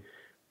doing,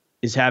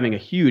 is having a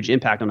huge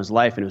impact on his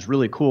life. And it was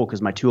really cool because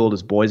my two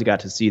oldest boys got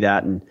to see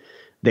that, and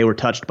they were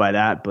touched by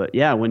that. But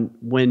yeah,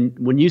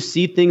 when you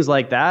see things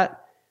like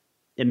that,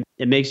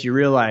 it makes you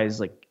realize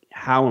like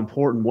how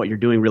important what you're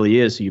doing really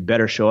is. So you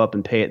better show up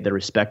and pay it the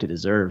respect it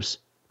deserves.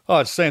 Oh,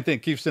 it's the same thing.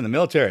 It keeps us in the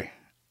military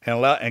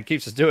and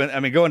keeps us going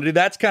to do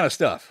that kind of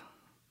stuff.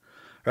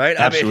 Right?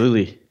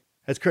 Absolutely. I mean,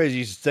 that's crazy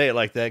you should say it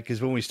like that,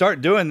 because when we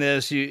start doing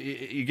this,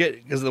 you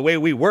get, because of the way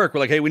we work, we're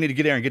like, hey, we need to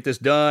get there and get this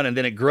done, and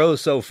then it grows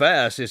so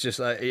fast, it's just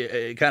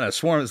it kind of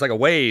swarms. It's like a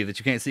wave that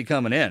you can't see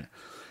coming in.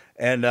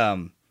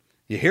 And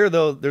you hear,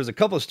 though, there's a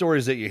couple of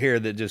stories that you hear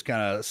that just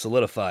kind of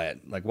solidify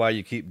it, like why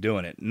you keep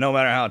doing it, no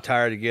matter how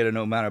tired you get or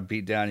no matter how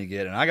beat down you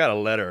get. And I got a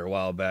letter a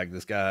while back.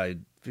 This guy,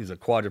 he's a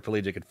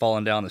quadriplegic, had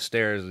fallen down the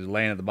stairs, he's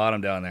laying at the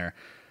bottom down there.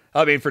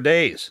 I mean, for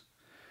days.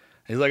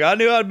 He's like, I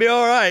knew I'd be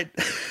all right.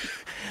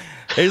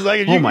 He's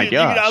like, oh my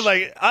gosh. I was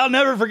like, I'll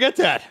never forget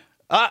that.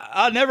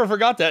 I never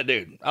forgot that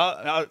dude.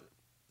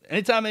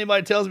 Anytime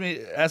anybody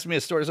asks me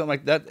a story or something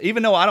like that,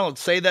 even though I don't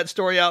say that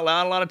story out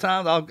loud a lot of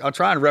times, I'll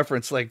try and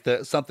reference like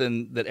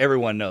something that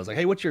everyone knows. Like,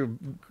 hey, what's your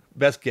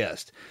best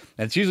guest?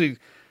 And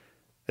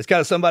it's kind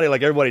of somebody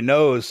like everybody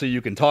knows, so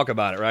you can talk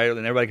about it, right?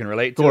 And everybody can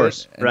relate to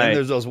it. And then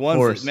there's those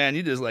ones that, man,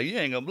 you just like, you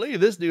ain't gonna believe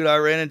this dude I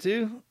ran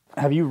into.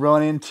 Have you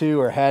run into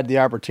or had the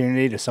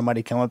opportunity to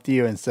somebody come up to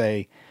you and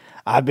say,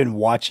 I've been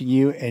watching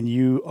you and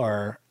you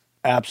are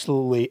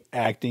absolutely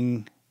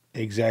acting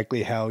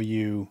exactly how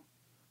you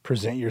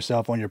present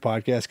yourself on your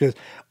podcast? Because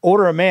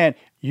Order of Man,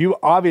 you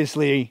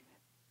obviously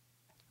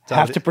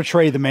have to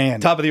portray the man.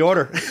 Top of the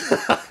order.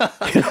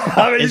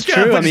 I mean, it's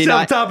true. I mean,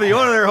 top of the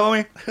order there,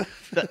 homie.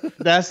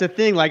 That's the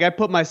thing. Like, I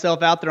put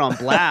myself out there on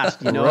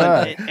blast,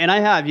 Right. and I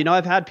have,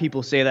 I've had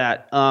people say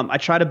that. I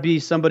try to be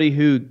somebody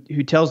who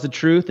tells the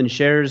truth and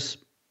shares,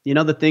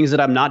 the things that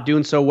I'm not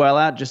doing so well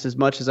at, just as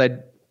much as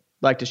I'd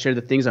like to share the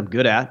things I'm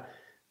good at.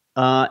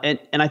 And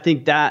I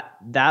think that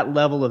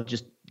level of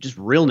just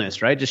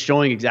realness, right? Just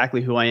showing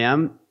exactly who I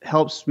am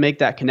helps make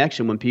that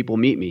connection when people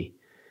meet me.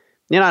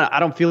 I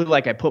don't feel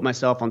like I put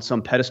myself on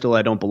some pedestal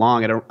I don't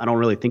belong. I don't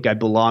really think I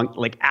belong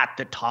like at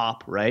the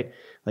top, right?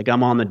 Like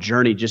I'm on the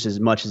journey just as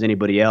much as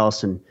anybody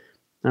else, and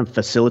I'm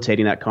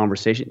facilitating that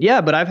conversation.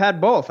 Yeah, but I've had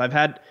both. I've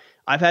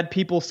had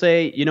people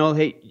say,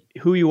 hey,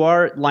 who you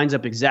are lines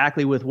up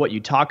exactly with what you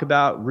talk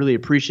about. Really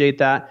appreciate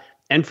that.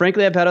 And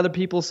frankly, I've had other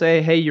people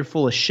say, hey, you're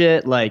full of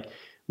shit. Like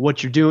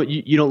what you're doing,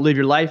 you don't live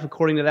your life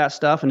according to that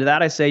stuff. And to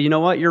that I say, you know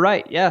what? You're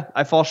right. Yeah,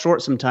 I fall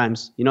short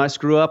sometimes. I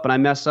screw up and I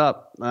mess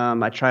up.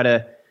 I try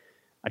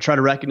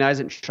to recognize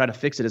it and try to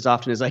fix it as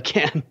often as I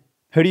can.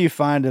 Who do you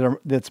find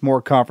that's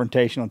more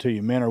confrontational to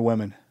you, men or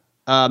women?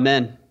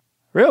 Men.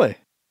 Really?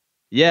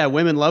 Yeah,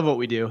 women love what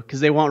we do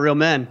because they want real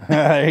men.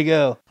 There you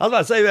go. I was about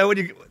to say, man, when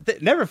you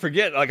never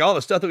forget like all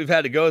the stuff that we've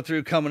had to go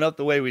through coming up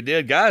the way we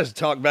did. Guys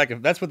talk back.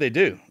 That's what they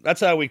do. That's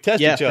how we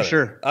test each other. Yeah, for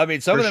sure. I mean,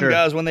 some of them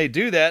guys, when they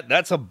do that,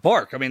 that's a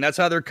bark. I mean, that's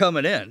how they're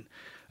coming in.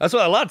 That's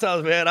why a lot of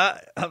times, man,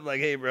 I'm like,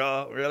 hey,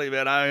 bro, really,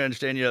 man, I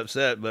understand you're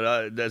upset,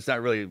 but that's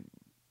not really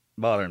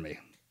bothering me.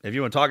 If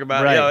you want to talk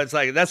about it, it's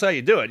like, that's how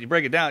you do it. You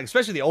break it down,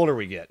 especially the older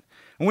we get.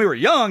 When we were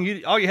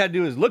young, all you had to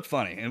do is look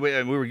funny. And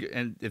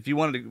if you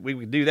wanted to, we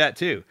would do that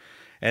too.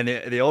 And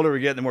the older we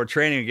get, the more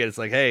training we get. It's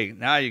like, hey,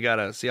 now you got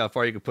to see how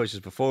far you can push us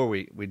before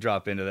we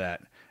drop into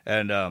that.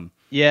 And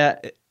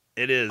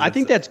it is. I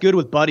think that's good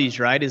with buddies,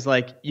 right? Is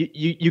like,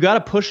 you got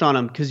to push on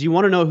them because you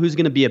want to know who's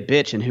going to be a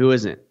bitch and who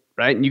isn't,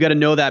 right? And you got to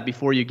know that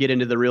before you get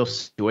into the real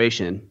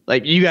situation.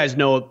 Like, you guys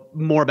know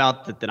more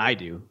about it than I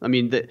do. I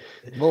mean, the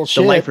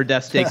life or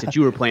death stakes that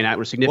you were playing at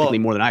were significantly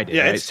more than I did.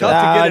 Yeah, right? it's tough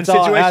to get in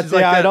situations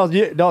like that.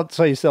 Don't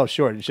sell yourself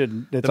short. You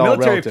shouldn't. It's the all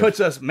military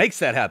relative. makes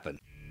that happen.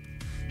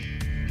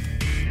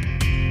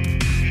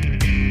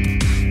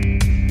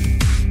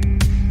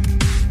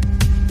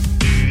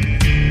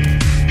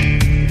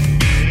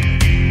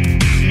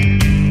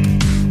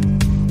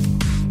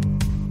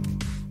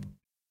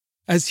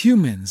 As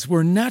humans,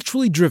 we're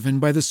naturally driven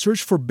by the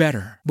search for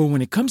better. But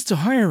when it comes to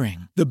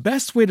hiring, the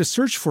best way to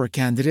search for a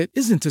candidate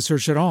isn't to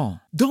search at all.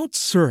 Don't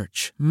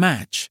search,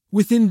 match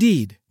with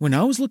Indeed. When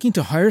I was looking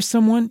to hire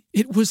someone,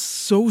 it was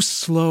so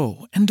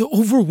slow and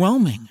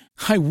overwhelming.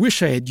 I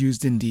wish I had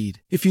used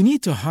Indeed. If you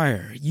need to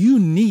hire, you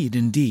need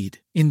Indeed.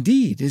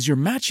 Indeed is your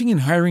matching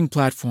and hiring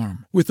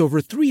platform with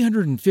over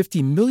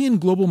 350 million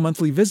global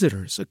monthly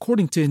visitors,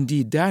 according to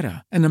Indeed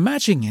data, and a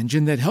matching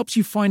engine that helps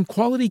you find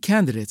quality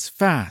candidates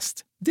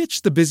fast.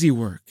 Ditch the busy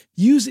work.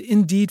 Use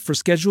Indeed for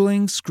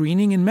scheduling,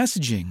 screening, and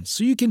messaging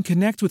so you can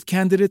connect with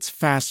candidates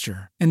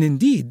faster. And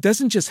Indeed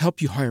doesn't just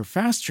help you hire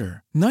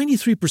faster.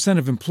 93%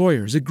 of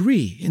employers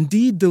agree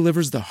Indeed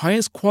delivers the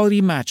highest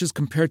quality matches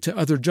compared to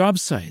other job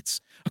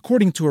sites,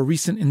 according to a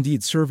recent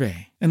Indeed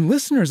survey. And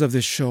listeners of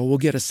this show will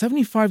get a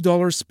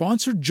 $75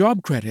 sponsored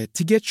job credit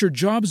to get your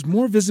jobs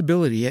more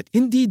visibility at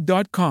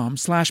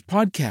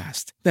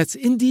Indeed.com/podcast. That's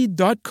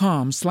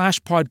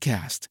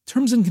Indeed.com/podcast.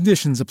 Terms and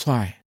conditions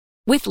apply.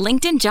 With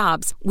LinkedIn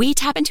Jobs, we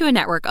tap into a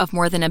network of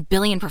more than 1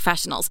 billion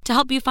professionals to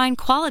help you find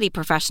quality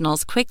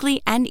professionals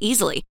quickly and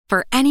easily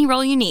for any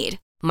role you need.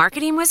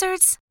 Marketing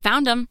wizards?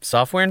 Found them.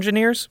 Software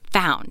engineers?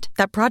 Found.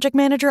 That project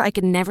manager I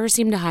could never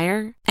seem to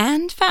hire?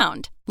 And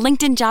found.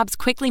 LinkedIn Jobs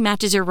quickly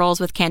matches your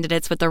roles with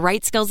candidates with the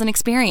right skills and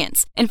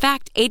experience. In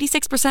fact,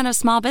 86% of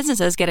small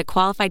businesses get a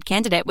qualified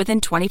candidate within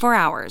 24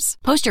 hours.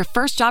 Post your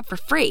first job for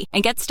free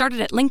and get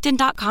started at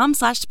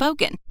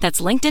linkedin.com/spoken.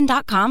 That's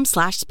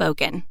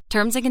linkedin.com/spoken.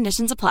 Terms and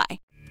conditions apply.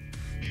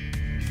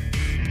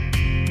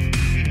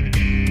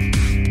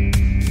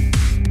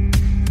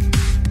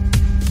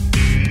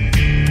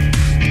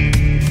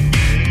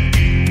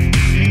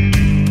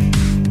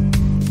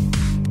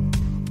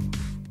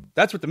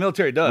 That's what the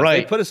military does.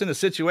 Right. They put us into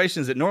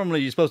situations that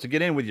normally you're supposed to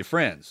get in with your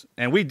friends.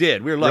 And we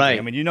did. We were lucky. Right.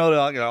 I mean,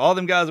 all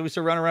them guys that we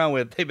still run around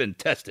with, they've been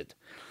tested.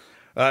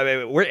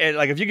 We're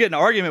like, if you get in an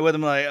argument with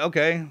them, like,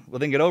 okay, well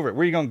then get over it.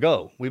 Where are you going to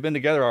go? We've been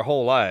together our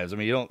whole lives. I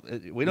mean,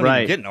 we don't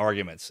even get in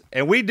arguments.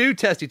 And we do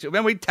test each other.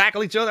 Man, we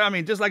tackle each other. I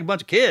mean, just like a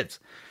bunch of kids.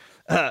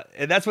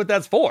 And that's what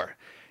that's for.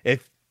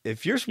 If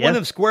you're one of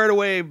them squared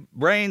away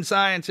brain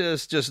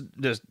scientists, just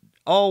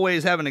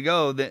always having to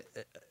go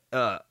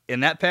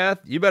in that path,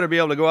 you better be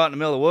able to go out in the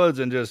middle of the woods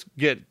and just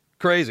get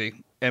crazy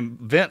and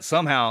vent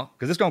somehow,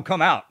 because it's going to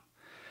come out.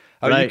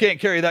 I mean, you can't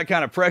carry that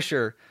kind of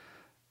pressure.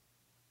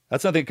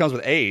 That's something that comes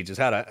with age, is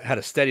how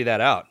to steady that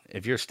out.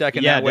 If you're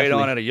stacking that weight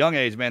on at a young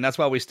age, man, that's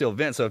why we still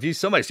vent. So if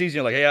somebody sees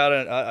you like, hey,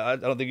 I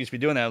don't think you should be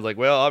doing that. I was like,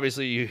 well,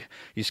 obviously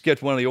you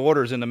skipped one of the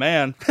orders in the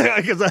man.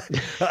 Because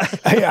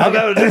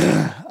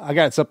I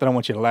got something I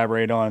want you to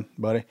elaborate on,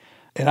 buddy.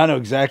 And I know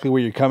exactly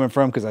where you're coming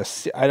from,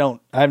 because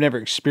I've never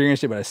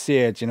experienced it, but I see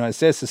it. You know, it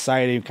says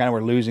society kind of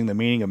we're losing the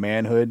meaning of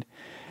manhood,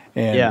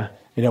 and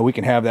you know, we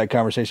can have that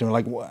conversation.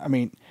 Like, I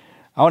mean,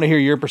 I want to hear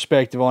your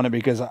perspective on it,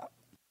 because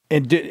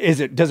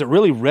does it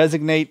really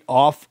resonate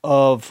off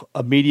of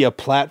a media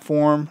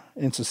platform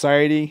in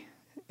society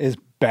as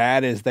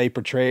bad as they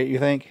portray it? You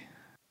think?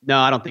 No,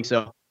 I don't think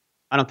so.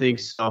 I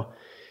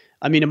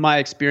mean, in my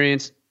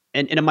experience,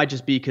 and it might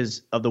just be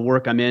because of the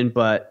work I'm in,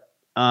 but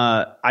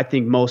I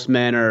think most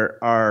men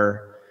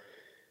are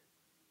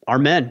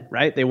men,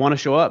 right? They want to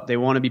show up. They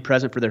want to be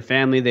present for their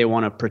family. They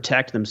want to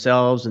protect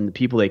themselves and the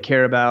people they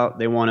care about.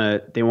 They want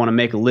to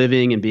make a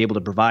living and be able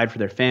to provide for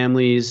their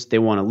families. They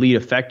want to lead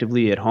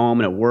effectively at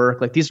home and at work.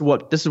 Like, this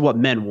is what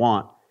men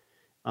want.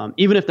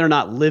 Even if they're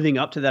not living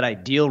up to that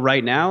ideal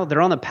right now,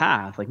 they're on the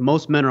path. Like,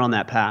 most men are on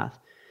that path.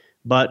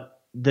 But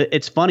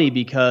it's funny,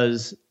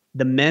 because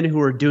the men who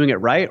are doing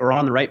it right or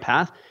on the right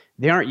path,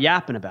 they aren't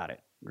yapping about it.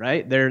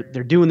 Right? They're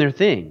doing their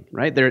thing,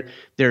 right?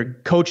 They're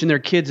coaching their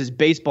kids'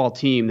 baseball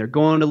team. They're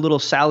going to little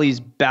Sally's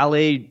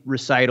ballet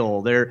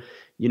recital. They're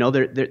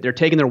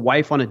taking their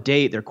wife on a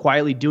date. They're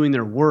quietly doing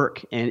their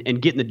work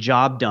and getting the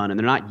job done, and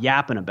they're not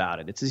yapping about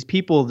it. It's these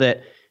people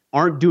that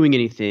aren't doing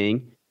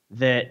anything,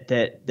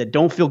 that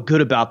don't feel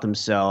good about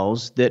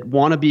themselves, that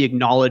want to be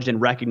acknowledged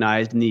and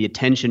recognized, and the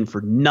attention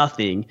for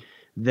nothing,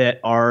 that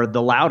are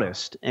the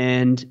loudest.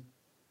 And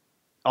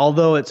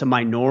although it's a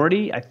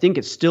minority, I think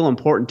it's still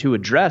important to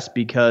address,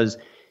 because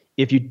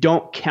if you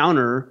don't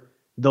counter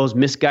those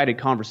misguided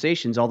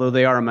conversations, although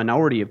they are a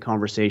minority of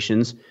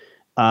conversations,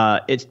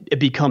 it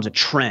becomes a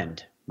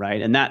trend,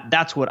 right? And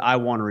that's what I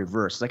want to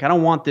reverse. Like, I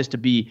don't want this to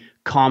be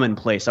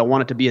commonplace. I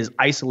want it to be as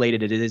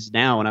isolated as it is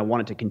now, and I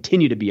want it to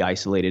continue to be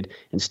isolated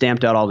and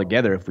stamped out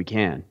altogether if we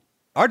can.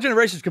 Our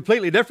generation is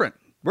completely different.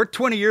 We're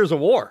 20 years of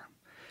war.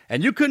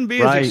 And you couldn't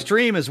be as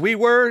extreme as we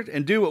were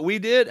and do what we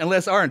did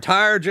unless our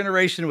entire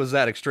generation was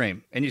that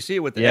extreme. And you see it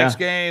with the X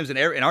Games and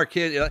our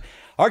kids.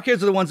 Our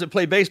kids are the ones that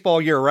play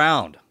baseball year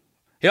round.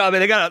 I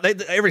mean,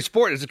 every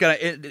sport is kind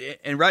of,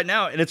 and right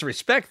now, and it's a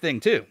respect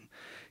thing too,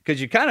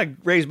 because you kind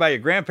of raised by your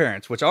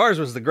grandparents, which ours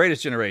was the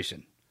greatest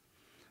generation,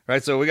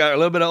 right? So we got a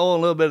little bit of old,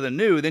 a little bit of the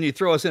new. Then you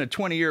throw us in a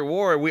 20-year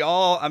war.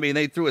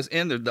 They threw us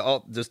in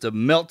all just to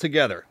melt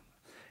together.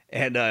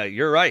 And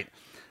you're right.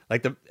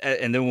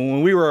 And then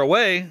when we were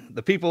away,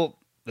 the people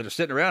that are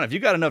sitting around, if you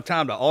got enough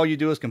time to all you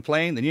do is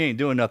complain, then you ain't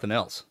doing nothing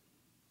else.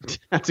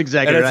 That's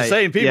exactly right. And it's the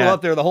same people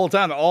up there the whole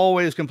time,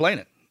 always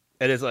complaining.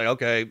 And it's like,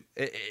 okay,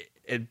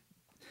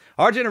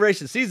 our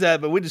generation sees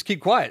that, but we just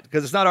keep quiet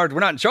because it's not we're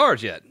not in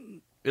charge yet.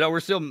 We're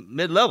still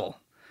mid-level,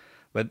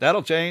 but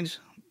that'll change.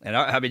 And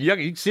I mean, you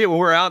can see it when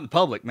we're out in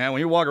public, man.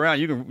 When you walk around,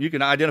 you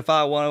can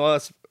identify one of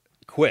us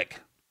quick.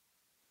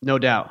 No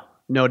doubt.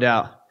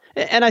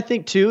 And I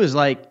think too is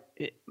like,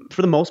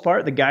 for the most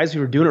part, the guys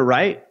who are doing it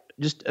right,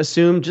 just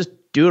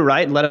do it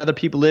right and let other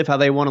people live how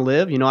they want to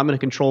live. I'm going to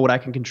control what I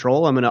can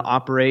control. I'm going to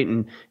operate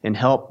and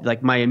help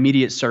like my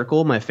immediate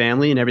circle, my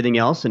family and everything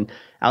else. And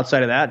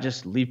outside of that,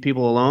 just leave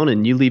people alone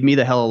and you leave me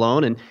the hell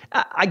alone. And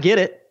I get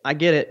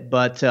it.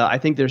 But I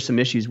think there's some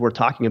issues worth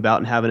talking about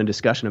and having a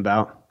discussion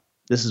about.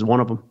 This is one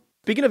of them.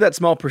 Speaking of that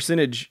small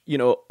percentage,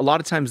 a lot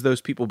of times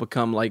those people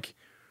become like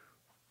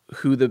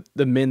who the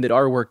men that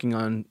are working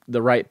on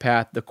the right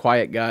path, the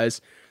quiet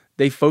guys,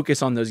 they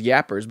focus on those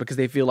yappers because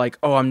they feel like,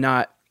 oh, I'm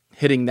not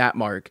hitting that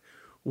mark.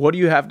 What do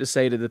you have to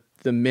say to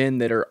the men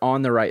that are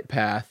on the right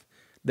path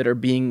that are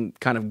being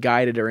kind of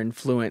guided or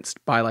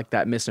influenced by like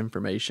that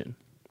misinformation?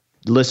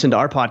 Listen to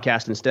our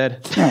podcast instead.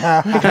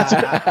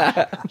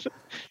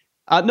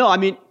 No, I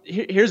mean,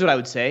 here's what I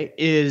would say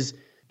is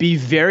be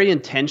very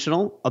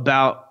intentional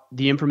about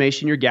the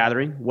information you're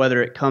gathering,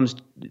 whether it comes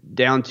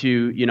down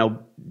to,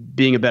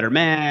 being a better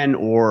man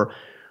or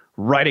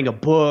writing a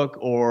book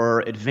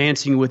or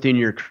advancing within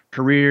your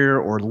career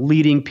or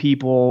leading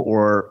people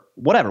or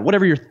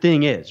whatever your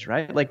thing is,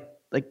 right? Like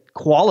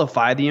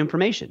qualify the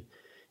information.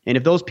 And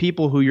if those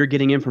people who you're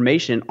getting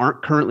information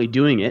aren't currently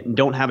doing it and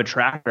don't have a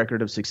track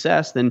record of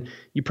success, then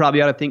you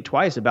probably ought to think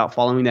twice about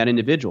following that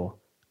individual.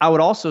 I would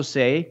also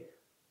say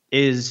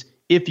is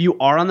if you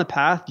are on the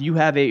path, you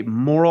have a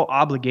moral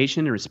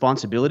obligation and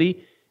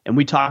responsibility. And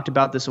we talked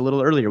about this a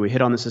little earlier. We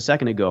hit on this a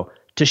second ago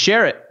to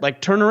share it, like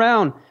turn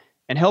around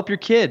and help your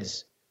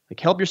kids, like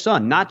help your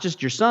son, not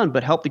just your son,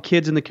 but help the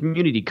kids in the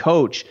community,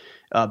 coach,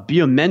 be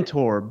a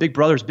mentor, big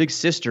brothers, big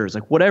sisters,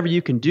 like whatever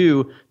you can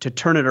do to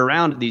turn it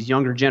around to these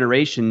younger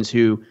generations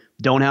who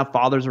don't have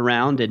fathers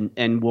around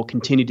and will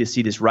continue to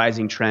see this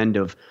rising trend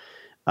of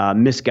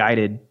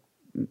misguided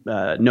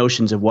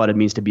notions of what it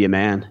means to be a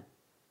man.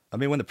 I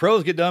mean, when the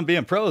pros get done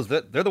being pros,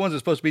 they're the ones that are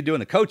supposed to be doing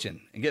the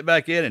coaching and get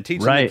back in and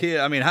teaching the kid.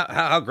 I mean,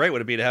 how great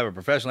would it be to have a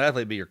professional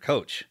athlete be your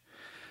coach?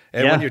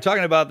 And when you're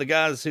talking about the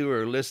guys who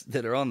are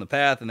that are on the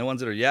path and the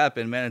ones that are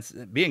yapping, man, it's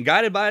being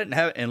guided by it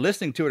and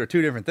listening to it are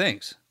two different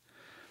things.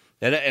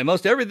 And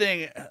most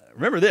everything,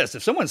 remember this,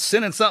 if someone's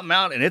sending something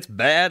out and it's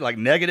bad, like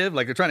negative,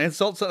 like they're trying to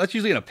insult something, that's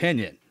usually an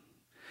opinion.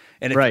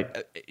 And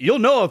you'll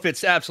know if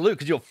it's absolute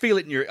because you'll feel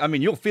it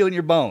in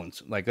your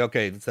bones. Like,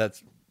 okay,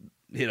 that's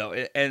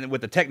and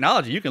with the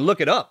technology, you can look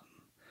it up.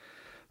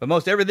 But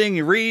most everything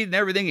you read and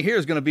everything you hear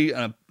is going to be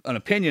an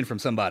opinion from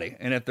somebody.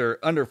 And if they're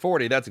under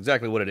 40, that's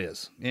exactly what it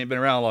is. You ain't been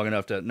around long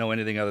enough to know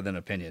anything other than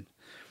opinion.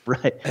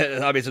 Right.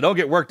 I mean, so don't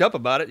get worked up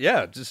about it.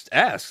 Yeah, just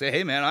ask. Say,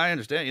 hey, man, I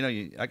understand.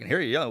 I can hear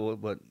you yell,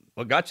 but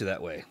what got you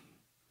that way?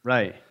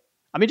 Right.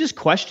 I mean, just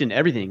question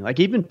everything. Like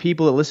even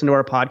people that listen to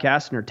our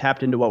podcast and are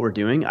tapped into what we're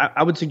doing,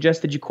 I would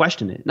suggest that you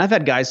question it. And I've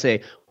had guys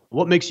say,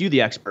 what makes you the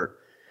expert?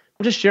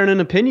 I'm just sharing an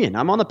opinion.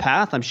 I'm on the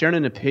path. I'm sharing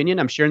an opinion.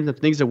 I'm sharing the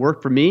things that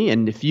work for me.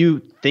 And if you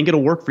think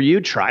it'll work for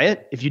you, try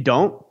it. If you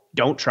don't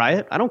try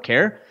it. I don't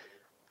care.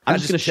 I'm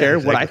just going to share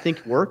what I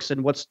think works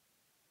and what's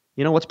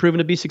proven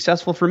to be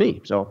successful for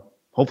me. So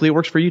hopefully it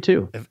works for you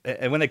too.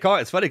 And when they call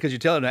it, it's funny because you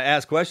tell them to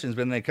ask questions,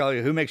 but then they call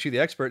you, who makes you the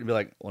expert? And be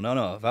like, well,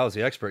 no. If I was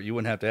the expert, you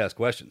wouldn't have to ask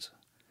questions.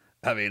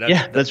 I mean,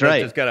 that's right.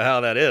 That's just kind of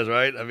how that is,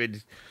 right? I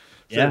mean,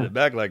 sending it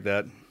back like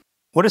that.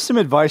 What is some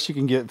advice you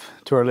can give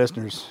to our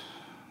listeners?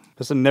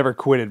 That's a never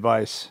quit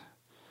advice.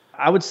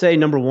 I would say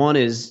number one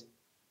is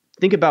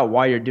think about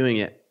why you're doing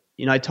it.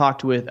 I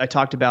talked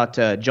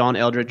about John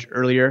Eldridge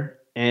earlier,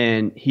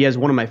 and he has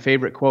one of my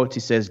favorite quotes. He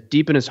says,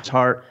 deep in his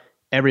heart,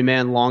 every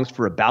man longs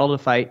for a battle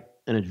to fight,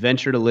 an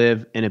adventure to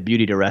live, and a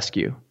beauty to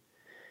rescue.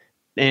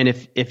 And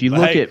if you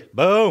look at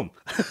boom,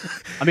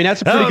 I mean,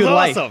 that's a pretty good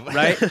life,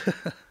 right?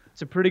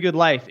 It's a pretty good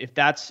life. If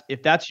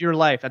that's your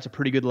life, that's a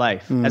pretty good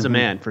life as a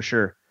man for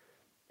sure.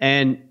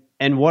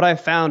 And what I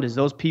found is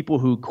those people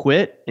who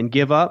quit and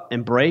give up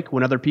and break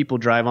when other people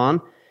drive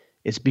on,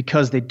 it's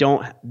because they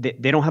don't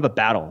have a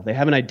battle. They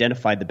haven't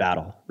identified the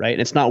battle, right? And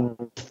it's not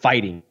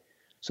fighting.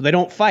 So they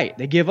don't fight.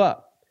 They give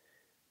up.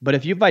 But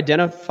if you've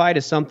identified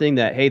as something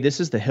that, hey, this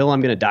is the hill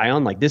I'm going to die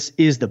on, like this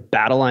is the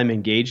battle I'm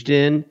engaged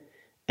in,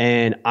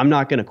 and I'm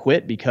not going to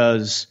quit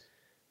because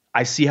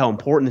I see how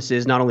important this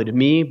is not only to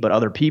me, but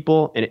other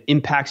people, and it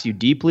impacts you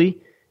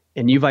deeply,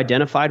 and you've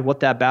identified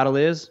what that battle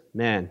is,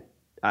 man,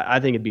 I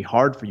think it'd be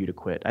hard for you to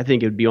quit. I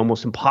think it would be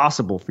almost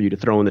impossible for you to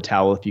throw in the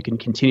towel if you can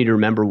continue to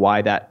remember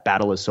why that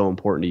battle is so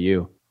important to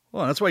you.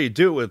 Well, that's why you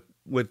do it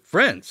with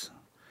friends.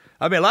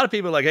 I mean, a lot of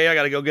people are like, hey, I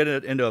got to go get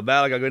into a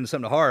battle. I got to go into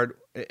something hard,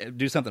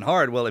 do something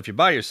hard. Well, if you're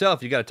by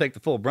yourself, you got to take the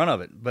full brunt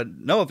of it. But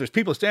no, if there's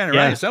people standing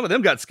around you, some of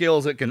them got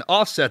skills that can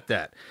offset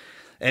that.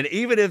 And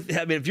even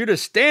if you're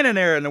just standing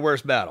there in the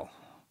worst battle,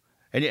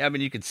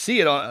 and you can see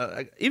it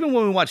on, even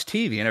when we watch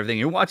TV and everything,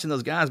 you're watching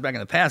those guys back in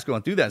the past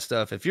going through that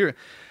stuff.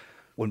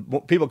 When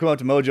people come up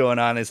to Mojo and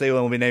I and they say,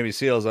 well, we'll be Navy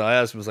SEALs, I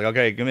ask them, it's like,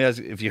 okay,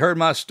 if you heard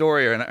my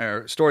story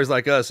or stories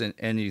like us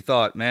and you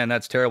thought, man,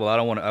 that's terrible,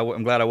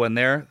 I'm glad I wasn't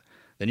there,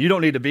 then you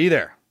don't need to be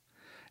there.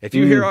 If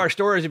you hear our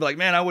stories, you'll be like,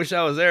 man, I wish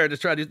I was there.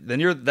 Just try to,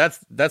 then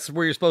that's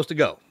where you're supposed to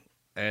go.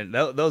 And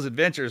those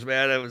adventures,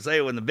 man, I would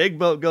say when the big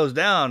boat goes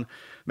down,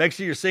 make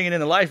sure you're singing in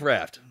the life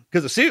raft.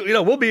 Because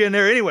we'll be in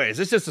there anyways.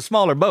 It's just a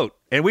smaller boat.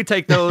 And we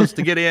take those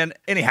to get in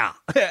anyhow.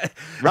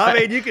 I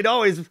mean, you could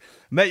always,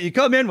 you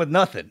come in with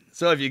nothing.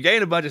 So if you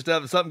gain a bunch of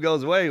stuff and something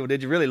goes away, well,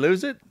 did you really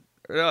lose it?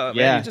 Man,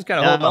 you just kind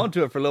of hold on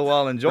to it for a little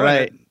while and enjoy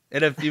it.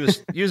 And if you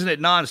was using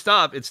it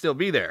nonstop, it'd still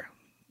be there.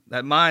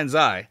 That mind's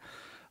eye.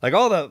 Like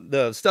all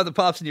the stuff that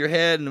pops in your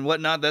head and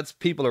whatnot, that's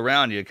people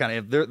around you,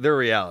 kind of their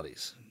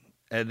realities.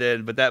 And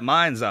then, but that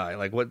mind's eye,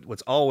 like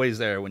what's always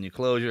there when you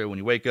close when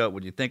you wake up,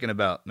 what you're thinking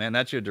about, man,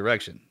 that's your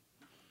direction.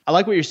 I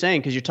like what you're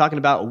saying because you're talking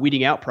about a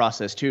weeding out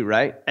process too,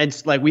 right? And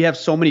it's like we have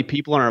so many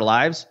people in our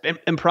lives,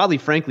 and probably,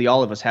 frankly,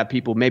 all of us have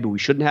people maybe we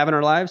shouldn't have in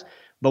our lives,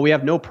 but we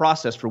have no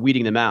process for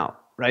weeding them out,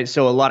 right?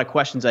 So a lot of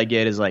questions I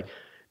get is like,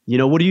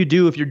 what do you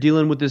do if you're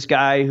dealing with this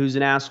guy who's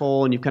an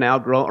asshole and you've kind of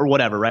outgrown or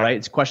whatever, right?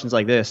 It's questions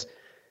like this.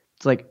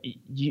 It's like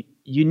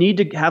you need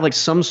to have like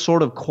some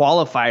sort of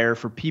qualifier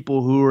for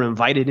people who are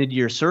invited into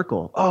your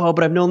circle. Oh,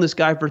 but I've known this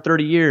guy for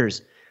 30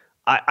 years.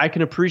 I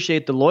can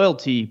appreciate the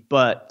loyalty,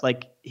 but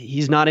like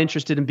he's not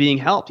interested in being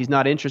helped. He's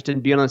not interested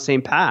in being on the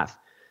same path.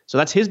 So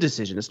that's his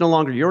decision. It's no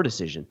longer your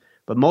decision.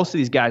 But most of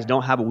these guys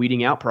don't have a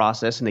weeding out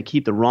process, and they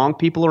keep the wrong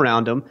people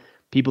around them,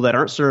 people that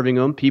aren't serving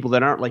them, people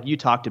that aren't, like you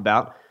talked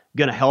about,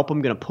 going to help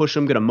them, going to push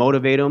them, going to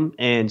motivate them,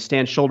 and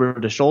stand shoulder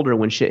to shoulder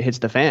when shit hits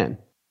the fan.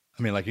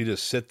 I mean, like you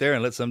just sit there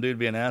and let some dude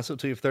be an asshole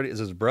to you for 30. Is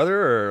his brother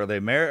or are they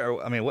married?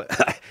 Or, I mean, what?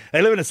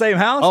 They live in the same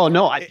house? Oh,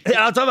 no. I'm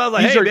talking about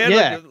like, hey,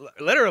 man, look,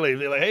 literally,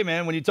 like, hey,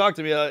 man, when you talk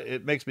to me,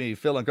 it makes me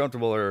feel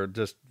uncomfortable or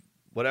just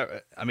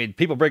whatever. I mean,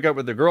 people break up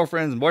with their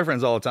girlfriends and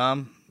boyfriends all the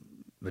time,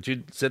 but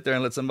you sit there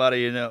and let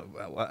somebody,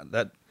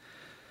 that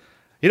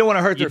you don't want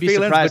to hurt their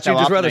feelings, but you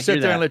just rather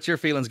sit there and let your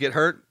feelings get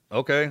hurt.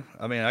 Okay.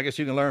 I mean, I guess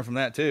you can learn from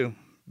that too,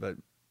 but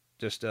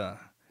just,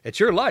 it's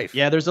your life.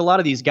 Yeah, there's a lot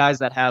of these guys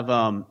that have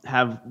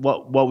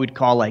what we'd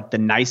call like the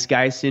nice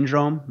guy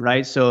syndrome,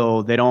 right?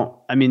 So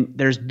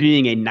there's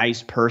being a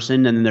nice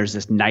person, and then there's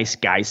this nice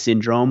guy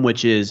syndrome,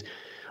 which is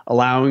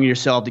allowing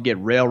yourself to get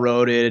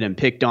railroaded and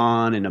picked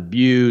on and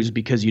abused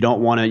because you don't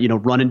want to,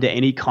 run into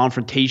any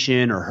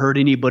confrontation or hurt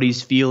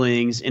anybody's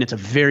feelings, and it's a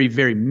very,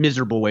 very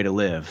miserable way to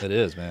live. It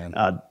is, man.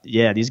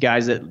 These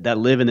guys that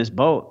live in this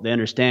boat, they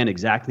understand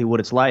exactly what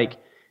it's like.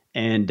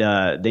 And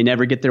they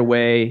never get their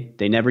way.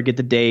 They never get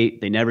the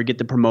date. They never get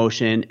the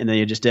promotion. And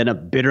they just end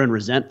up bitter and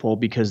resentful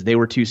because they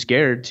were too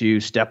scared to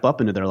step up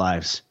into their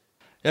lives.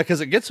 Yeah,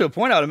 because it gets to a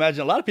point, I would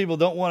imagine, a lot of people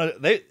don't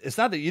want to. It's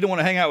not that you don't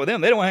want to hang out with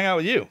them. They don't want to hang out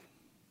with you.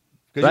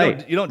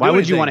 Right. You don't Why do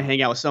would you want to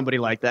hang out with somebody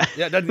like that?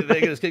 Yeah,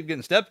 they just keep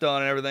getting stepped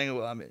on and everything.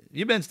 Well, I mean,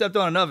 you've been stepped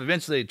on enough.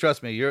 Eventually,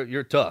 trust me,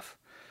 you're tough.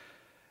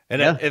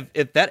 And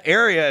if that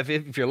area,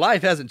 if your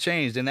life hasn't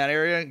changed in that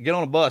area, get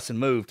on a bus and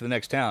move to the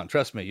next town.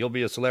 Trust me, you'll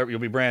be a celebrity.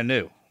 You'll be brand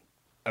new.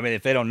 I mean,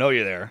 if they don't know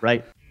you there.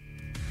 Right.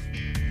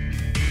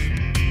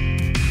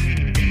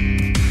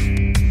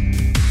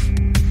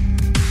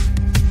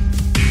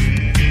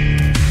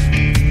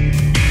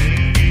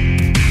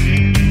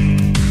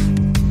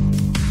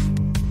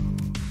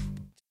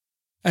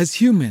 As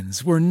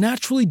humans, we're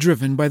naturally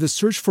driven by the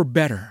search for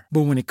better.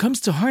 But when it comes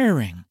to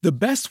hiring, the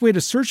best way to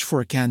search for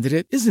a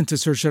candidate isn't to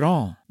search at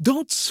all.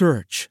 Don't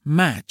search,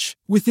 match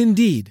with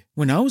Indeed.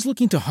 When I was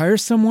looking to hire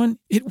someone,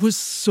 it was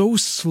so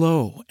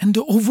slow and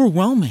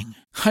overwhelming.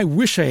 I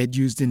wish I had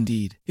used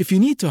Indeed. If you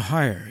need to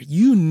hire,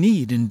 you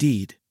need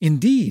Indeed.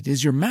 Indeed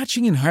is your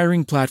matching and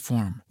hiring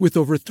platform with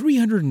over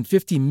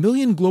 350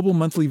 million global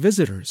monthly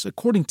visitors,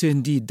 according to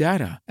Indeed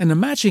data, and a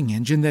matching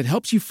engine that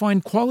helps you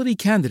find quality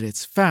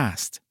candidates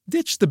fast.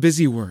 Ditch the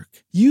busy work.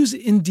 Use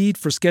Indeed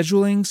for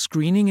scheduling,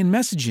 screening, and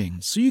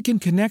messaging so you can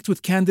connect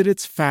with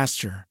candidates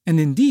faster.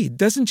 And Indeed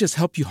doesn't just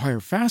help you hire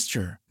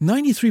faster.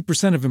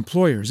 93% of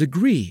employers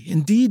agree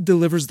Indeed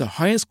delivers the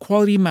highest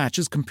quality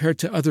matches compared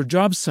to other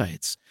job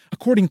sites,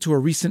 according to a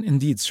recent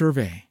Indeed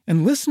survey.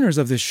 And listeners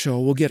of this show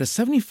will get a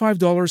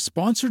 $75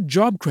 sponsored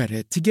job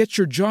credit to get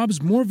your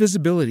jobs more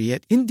visibility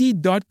at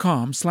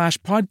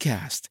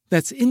Indeed.com/podcast.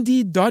 That's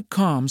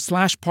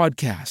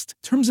Indeed.com/podcast.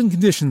 Terms and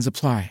conditions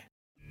apply.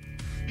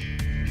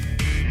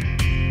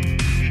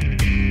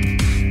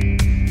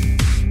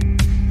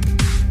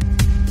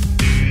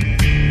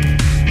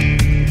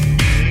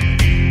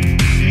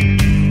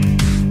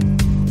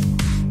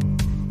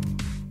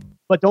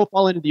 But don't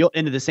fall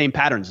into the same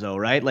patterns though,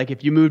 right? Like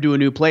if you move to a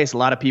new place, a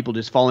lot of people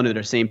just fall into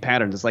their same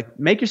patterns. It's like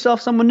make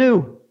yourself someone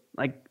new.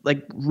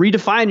 Like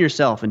redefine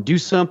yourself and do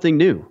something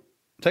new.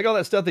 Take all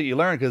that stuff that you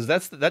learn, because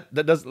that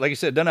does, like you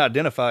said, doesn't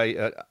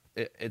identify.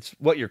 It's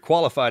what you're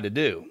qualified to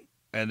do,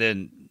 and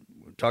then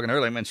talking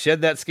earlier, man,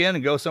 shed that skin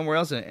and go somewhere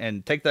else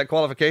and take that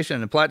qualification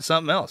and apply it to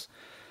something else.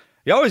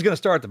 You're always going to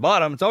start at the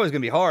bottom. It's always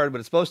going to be hard, but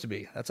it's supposed to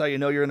be. That's how you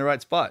know you're in the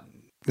right spot.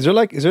 Do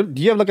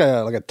you have like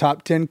a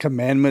top 10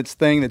 commandments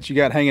thing that you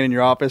got hanging in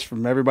your office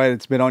from everybody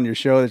that's been on your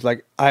show? It's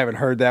like, I haven't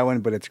heard that one,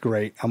 but it's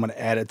great. I'm going to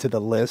add it to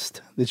the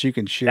list that you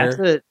can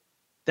share.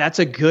 That's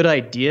a good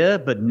idea,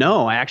 but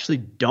no, I actually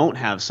don't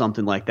have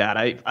something like that.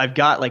 I've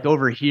got like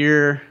over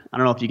here, I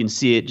don't know if you can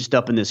see it, just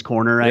up in this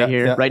corner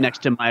right right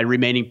next to my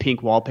remaining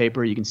pink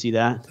wallpaper. You can see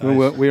that.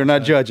 Nice. We are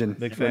not judging.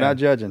 We're not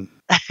judging.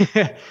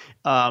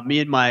 Me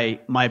and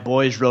my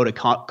boys wrote a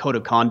code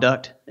of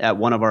conduct at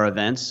one of our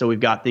events, so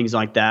we've got things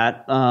like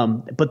that.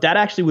 But that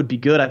actually would be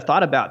good. I've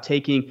thought about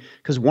taking,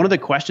 because one of the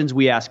questions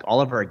we ask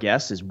all of our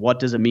guests is, what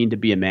does it mean to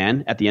be a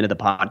man at the end of the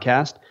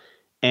podcast?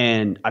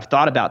 And I've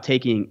thought about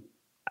taking,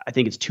 I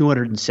think it's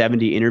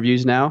 270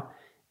 interviews now,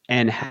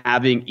 and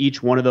having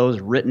each one of those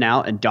written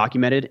out and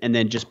documented, and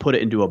then just put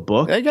it into a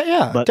book.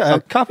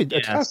 Coffee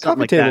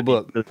table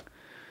book.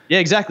 Yeah,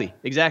 exactly.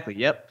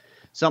 Yep.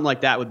 Something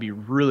like that would be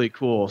really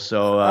cool.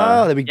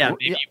 So, maybe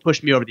you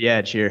pushed me over the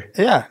edge here.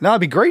 Yeah, no,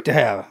 it'd be great to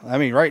have. I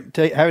mean, right,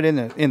 have it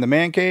in the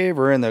man cave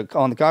or on the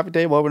coffee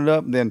table, open it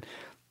up, and then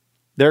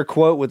their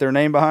quote with their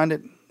name behind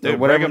it. Dude,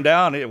 break them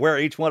down, wear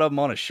each one of them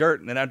on a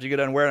shirt, and then after you get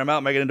done wearing them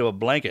out, make it into a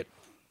blanket.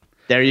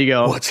 There you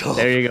go. What's up?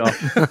 There you go.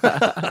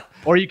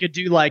 Or you could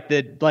do like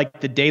the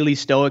daily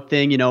Stoic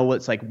thing, you know,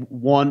 it's like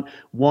one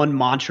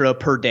mantra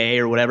per day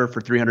or whatever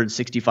for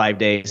 365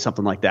 days,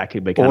 something like that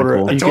could be kind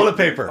of cool. Toilet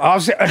paper.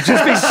 I'll just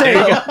be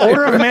saying,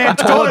 order of man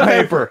toilet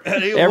paper.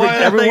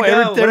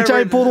 Every time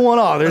you pull the one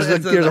off,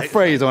 there's a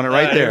phrase on it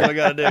right there. What I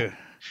gotta do.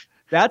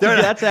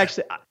 That's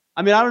actually.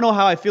 I mean, I don't know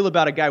how I feel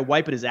about a guy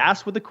wiping his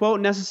ass with a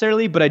quote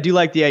necessarily, but I do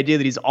like the idea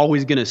that he's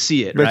always going to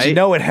see it. But right? you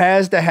know, it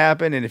has to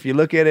happen, and if you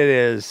look at it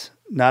as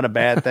not a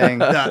bad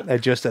thing,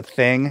 just a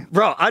thing.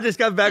 Bro, I just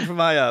got back from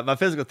my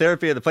physical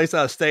therapy at the place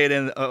I was staying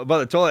in. By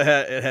the toilet,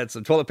 it had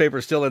some toilet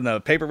paper still in the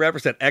paper wrapper,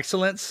 said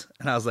excellence.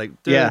 And I was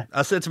like, dude,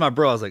 I said to my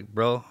bro, I was like,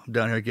 bro, I'm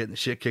down here getting the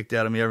shit kicked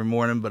out of me every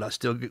morning, but I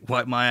still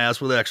wipe my ass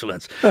with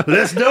excellence.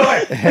 Let's do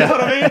it. You know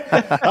what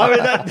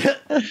I mean?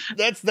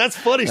 That's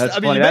funny. That's I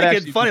mean, funny. you That make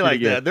actually it funny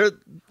like pretty that.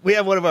 We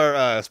have one of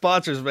our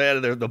sponsors,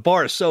 man. The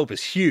bar of soap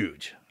is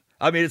huge.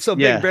 I mean, it's so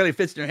big, it barely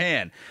fits in your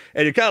hand.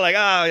 And you're kind of like,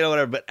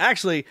 whatever. But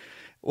actually,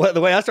 the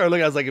way I started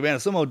looking, I was like, man,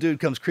 if some old dude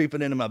comes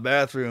creeping into my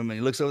bathroom and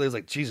he looks over there, he's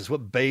like, Jesus,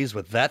 what bathes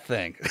with that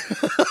thing?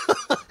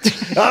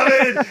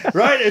 I mean,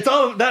 right? It's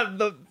all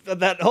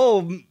that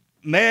whole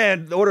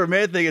the order of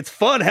man thing. It's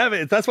fun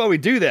having it. That's why we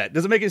do that.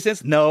 Does it make any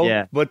sense?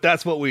 No, but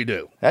that's what we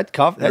do.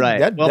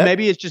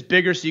 Maybe it's just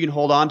bigger so you can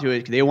hold on to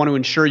it. They want to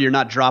ensure you're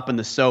not dropping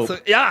the soap. So,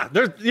 you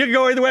can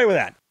go either way with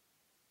that.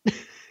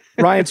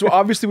 Ryan, so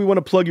obviously we want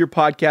to plug your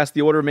podcast,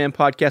 the Order of Man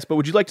podcast, but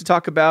would you like to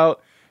talk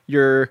about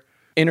your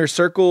Inner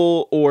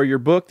Circle or your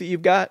book that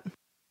you've got?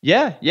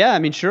 Yeah. I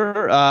mean,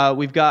 sure.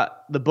 We've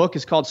got, the book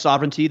is called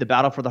Sovereignty, The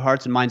Battle for the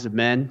Hearts and Minds of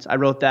Men. I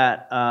wrote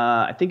that,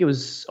 I think it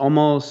was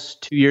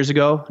almost 2 years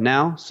ago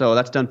now. So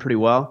that's done pretty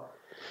well.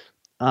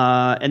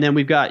 And then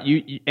we've got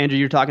you, Andrew,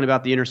 you're talking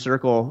about the Inner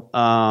Circle.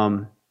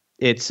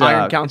 It's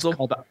Iron Council. It's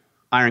called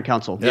Iron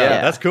Council.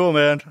 Yeah, that's cool,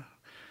 man.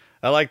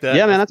 I like that.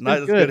 Yeah, man, that's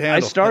nice, good. handle.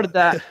 I started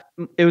that.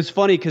 It was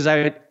funny because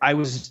I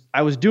was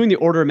doing the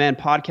Order of Man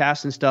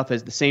podcast and stuff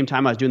at the same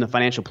time I was doing the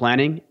financial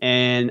planning,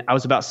 and I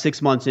was about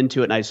 6 months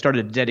into it, and I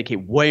started to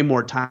dedicate way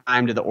more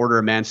time to the Order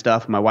of Man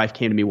stuff. My wife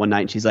came to me one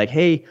night and she's like,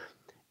 "Hey,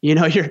 you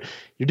know, you're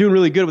doing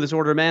really good with this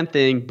Order of Man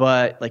thing,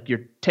 but like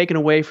you're taking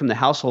away from the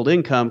household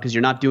income because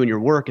you're not doing your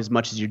work as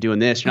much as you're doing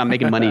this. You're not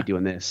making money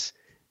doing this."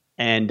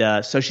 And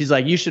so she's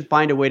like, "You should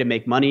find a way to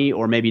make money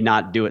or maybe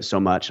not do it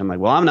so much." I'm like,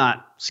 "Well, I'm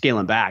not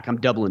scaling back.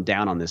 I'm doubling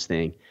down on this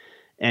thing."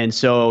 And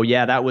so,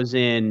 that was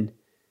in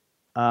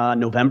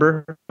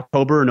October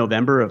or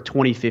November of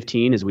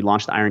 2015 as we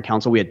launched the Iron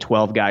Council. We had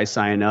 12 guys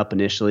sign up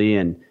initially,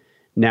 and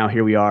now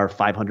here we are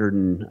 500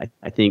 and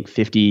I think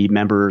 50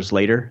 members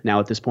later now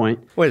at this point.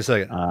 Wait a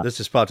second. This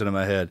just popped into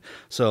my head.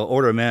 So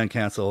Order of Man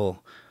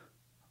Council,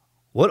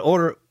 what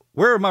order?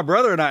 Where are my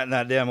brother and I in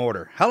that damn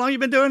order? How long you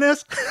been doing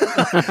this?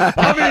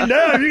 I mean,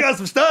 damn, you got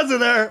some studs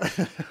in there.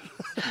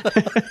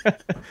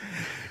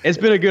 It's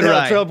been a good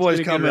ride. Trail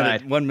Boys come in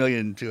at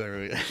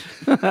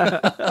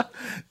 1,200,000.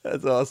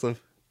 That's awesome.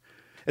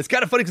 It's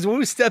kind of funny because when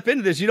we step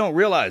into this, you don't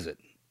realize it.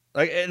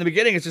 Like in the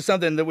beginning, it's just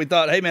something that we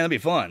thought, hey man, that'd be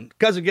fun.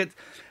 Because I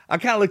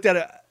kind of looked at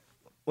it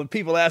when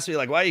people ask me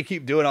like, why do you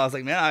keep doing it? I was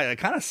like, man, I'm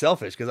kind of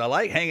selfish because I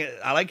like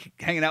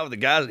hanging out with the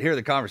guys that hear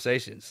the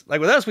conversations. Like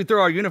with us, we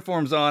throw our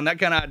uniforms on. That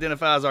kind of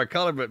identifies our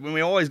color, but when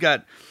we always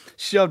got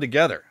shoved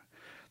together.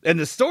 And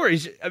the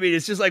stories, I mean,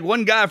 it's just like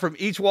one guy from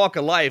each walk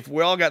of life.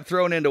 We all got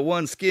thrown into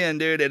one skin,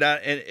 dude,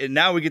 and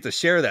now we get to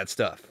share that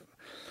stuff.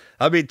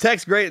 I mean,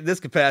 tech's great in this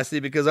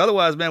capacity because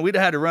otherwise, man, we'd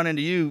have had to run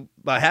into you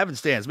by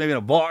happenstance, maybe in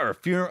a bar or a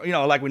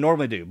funeral, like we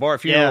normally do, bar,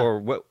 funeral,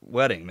 or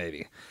wedding,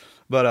 maybe.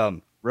 But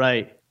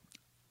right.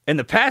 And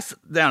the pass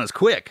down is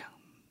quick.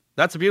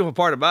 That's the beautiful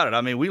part about it.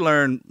 I mean, we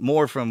learn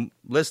more from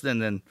listening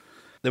than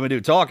we do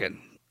talking.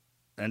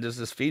 And just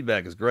this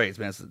feedback is great,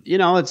 man.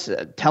 It's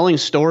telling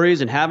stories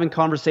and having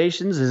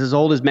conversations is as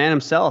old as man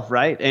himself,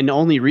 right? And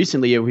only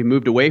recently have we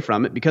moved away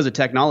from it because of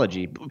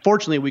technology.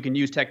 Fortunately, we can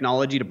use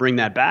technology to bring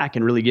that back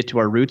and really get to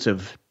our roots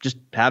of just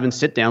having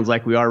sit-downs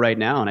like we are right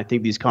now. And I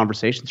think these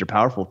conversations are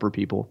powerful for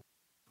people.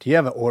 Do you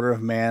have an Order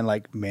of Man,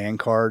 like man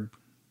card?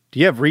 Do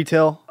you have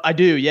retail? I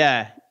do,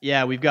 yeah.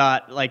 Yeah, we've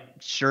got like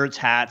shirts,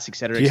 hats, et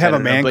cetera. Do you have a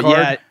man card?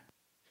 Yeah,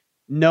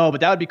 no,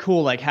 but that would be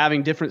cool. Like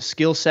having different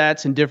skill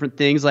sets and different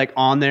things like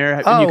on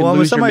there. Oh, well,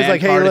 when somebody's like,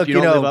 hey, look,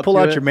 pull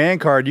out your man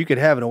card. You could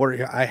have an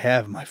order. I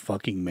have my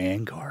fucking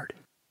man card.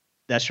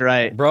 That's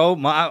right.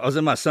 Bro, I was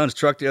in my son's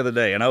truck the other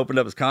day and I opened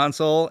up his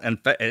console and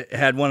it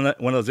had one of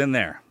those in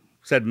there.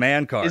 It said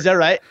man card. Is that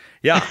right?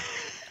 Yeah.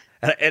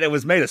 and it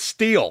was made of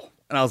steel.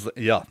 And I was like,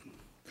 yeah.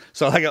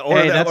 So I got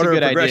order that's order a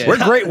good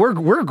progression. idea.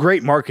 We're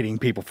great marketing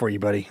people for you,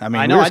 buddy. I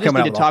mean, I know. I just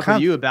need to talk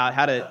with you about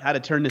how to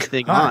turn this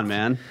thing on,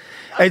 man.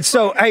 And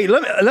so, hey,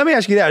 let me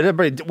ask you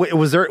that.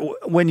 Was there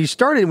when you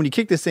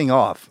kicked this thing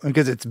off,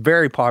 because it's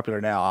very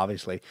popular now,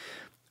 obviously?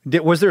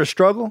 Was there a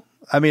struggle?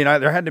 I mean,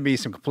 there had to be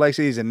some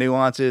complexities and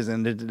nuances,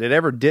 and did it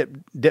ever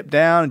dip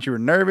down and you were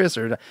nervous,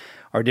 or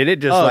did it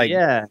just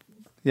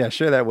yeah,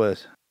 sure that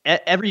was.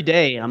 Every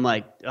day I'm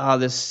like, oh,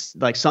 this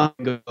like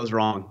something goes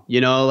wrong,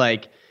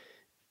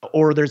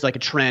 or there's like a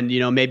trend,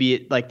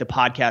 maybe like the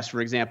podcast,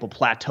 for example,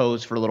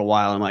 plateaus for a little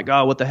while. I'm like,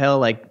 oh, what the hell?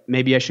 Like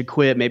maybe I should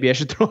quit. Maybe I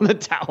should throw in the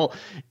towel.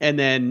 And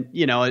then,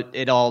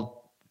 it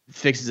all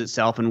fixes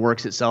itself and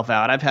works itself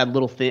out. I've had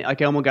little things,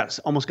 like I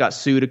almost got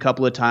sued a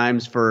couple of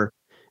times for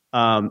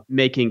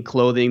making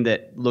clothing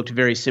that looked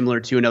very similar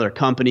to another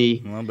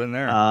company. Well, I've been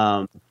there.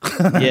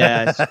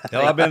 Yeah.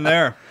 I've been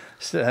there.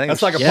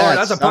 That's like a part.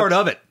 That's a part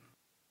of it.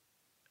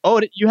 Oh,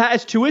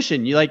 it's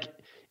tuition.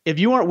 If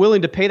you aren't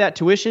willing to pay that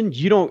tuition,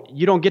 you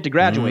don't get to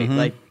graduate. Mm-hmm.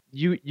 Like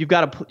you've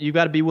got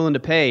to be willing to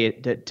pay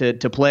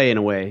to play in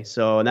a way.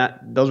 So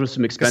those were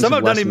some expensive. Some of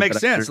them don't even make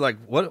sense. Like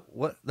what?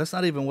 That's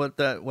not even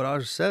what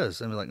ours says.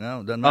 I'm like,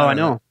 no, it doesn't matter. Oh, I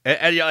know.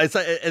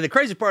 And the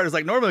crazy part is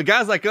like normally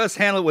guys like us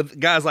handle it with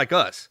guys like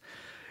us.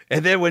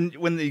 And then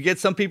when you get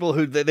some people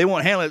who they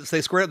won't handle it, so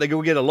they square up, they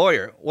go get a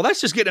lawyer. Well, that's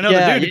just getting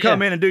another dude to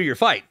come in and do your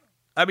fight.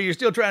 I mean, you're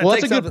still trying to take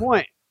something. Well, that's a good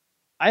point.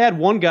 I had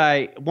one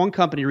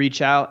company reach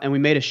out and we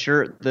made a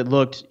shirt that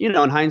looked, in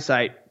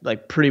hindsight,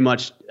 like pretty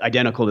much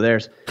identical to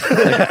theirs.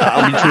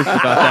 I'll be truthful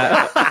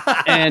about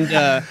that. And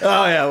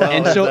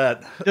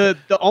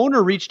the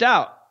owner reached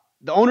out.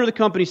 The owner of the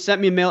company sent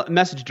me a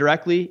message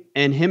directly,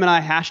 and him and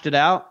I hashed it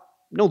out.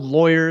 No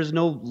lawyers,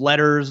 no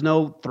letters,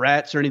 no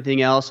threats or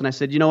anything else. And I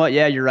said, you know what?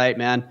 Yeah, you're right,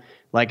 man.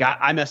 Like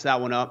I messed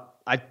that one up.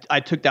 I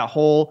took that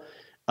whole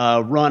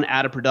run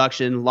out of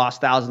production,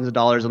 lost thousands of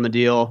dollars on the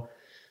deal.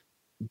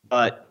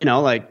 But,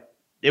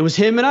 it was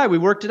him and I. We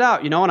worked it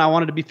out, and I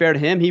wanted to be fair to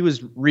him. He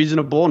was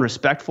reasonable and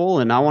respectful,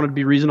 and I wanted to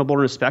be reasonable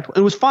and respectful. It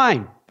was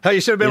fine. Hell,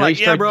 you should have been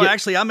yeah, bro,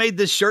 actually, I made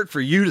this shirt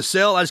for you to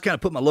sell. I just kind of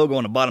put my logo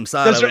on the bottom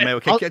side of it, man.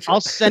 Okay, I'll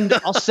send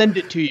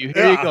it to you.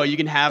 Here you go. You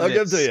can have it. I'll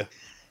give it to you. I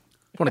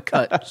want to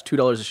cut. It's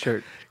 $2 a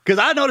shirt. Because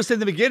I noticed in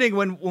the beginning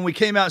when we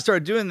came out and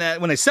started doing that,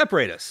 when they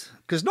separate us.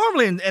 Because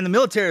normally in the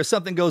military, if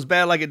something goes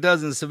bad like it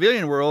does in the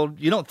civilian world,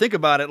 you don't think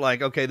about it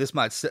like, okay,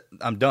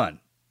 I'm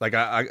done. Like,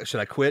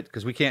 should I quit?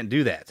 Because we can't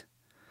do that.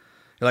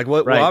 You're like,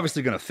 well, right. We're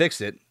obviously going to fix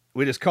it.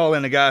 We just call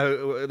in a guy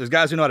there's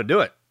guys who know how to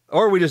do it.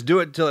 Or we just do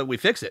it until we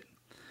fix it.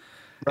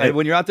 Right. And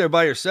when you're out there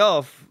by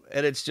yourself,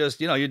 and it's just,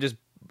 you're just,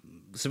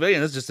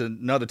 civilian is just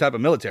another type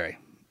of military.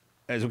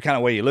 Is the kind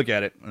of way you look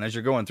at it. And as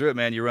you're going through it,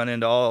 man, you run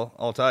into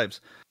all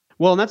types.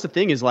 Well, and that's the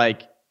thing is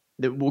like,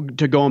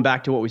 to going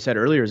back to what we said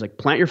earlier, is like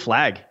plant your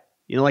flag.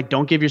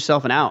 Don't give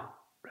yourself an out.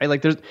 Right?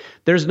 Like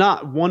there's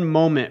not one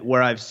moment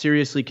where I've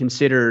seriously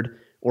considered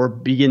or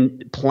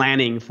begin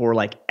planning for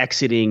like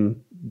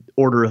exiting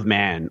Order of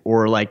Man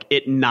or like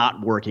it not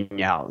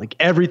working out. Like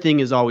everything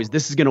is always,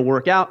 this is going to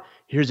work out.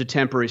 Here's a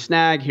temporary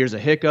snag. Here's a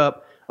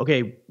hiccup.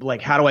 Okay.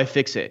 Like, how do I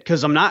fix it?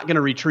 Cause I'm not going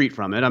to retreat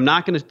from it. I'm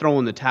not going to throw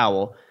in the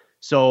towel.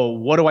 So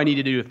what do I need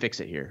to do to fix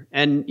it here?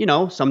 And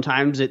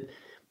sometimes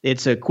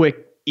it's a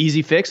quick,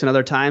 easy fix. And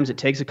other times it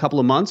takes a couple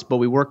of months, but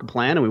we work a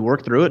plan and we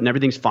work through it and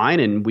everything's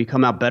fine. And we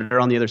come out better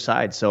on the other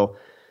side. So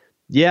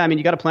yeah, I mean,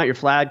 you got to plant your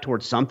flag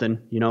towards something,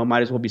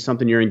 might as well be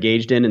something you're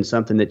engaged in and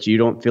something that you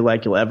don't feel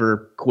like you'll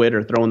ever quit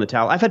or throw in the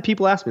towel. I've had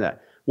people ask me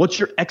that. What's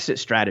your exit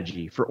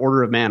strategy for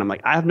Order of Man? I'm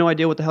like, I have no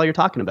idea what the hell you're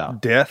talking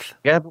about. Death?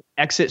 You have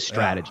exit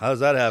strategy. How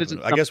does that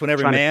happen? I guess when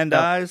every man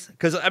dies?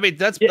 Because, I mean,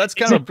 that's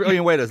kind of a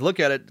brilliant way to look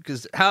at it.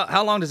 Because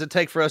how long does it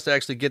take for us to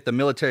actually get the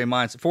military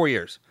mindset? 4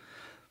 years.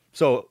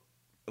 So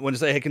when you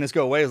say, hey, can this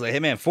go away? It's like, hey,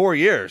 man, 4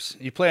 years.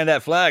 You plant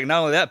that flag.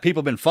 Not only that,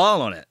 people have been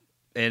following it.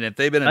 And if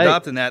they've been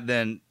adopting that,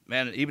 then,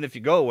 man, even if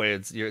you go away,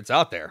 it's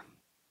out there.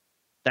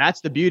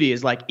 That's the beauty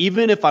is like,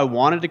 even if I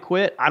wanted to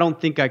quit, I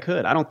don't think I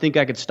could. I don't think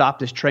I could stop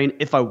this train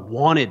if I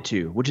wanted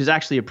to, which is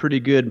actually a pretty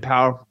good and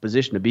powerful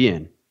position to be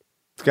in.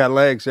 It's got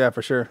legs, yeah,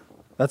 for sure.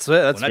 That's it.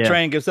 That's when that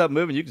train gets up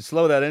moving, you can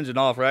slow that engine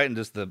off, right? And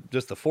just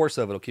the force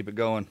of it will keep it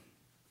going.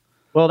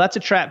 Well, that's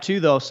a trap too,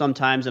 though,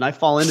 sometimes. And I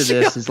fall into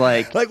this is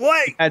like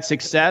wait. At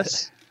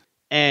success.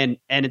 And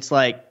it's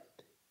like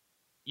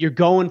you're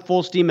going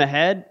full steam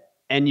ahead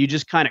and you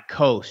just kind of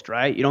coast,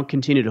 right? You don't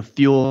continue to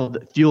fuel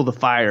the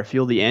fire,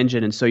 fuel the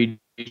engine. And so you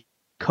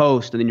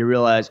coast and then you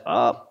realize,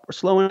 oh,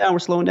 we're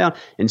slowing down.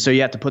 And so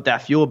you have to put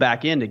that fuel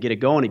back in to get it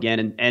going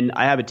again. And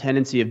I have a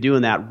tendency of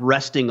doing that,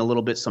 resting a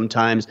little bit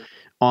sometimes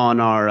on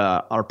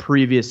our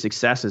previous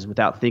successes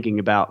without thinking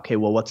about, okay,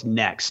 well, what's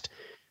next?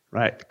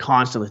 Right?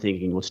 Constantly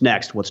thinking, what's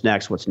next?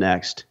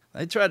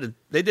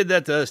 They did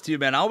that to us too,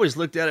 man. I always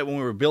looked at it when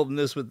we were building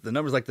this with the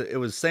numbers it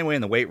was the same way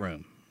in the weight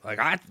room. Like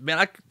I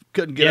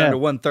couldn't get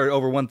under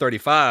over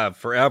 135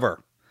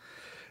 forever.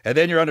 And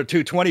then you're under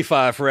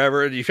 225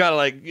 forever, and you kind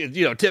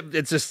of tip.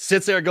 It just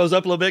sits there, goes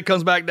up a little bit,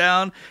 comes back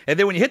down, and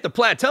then when you hit the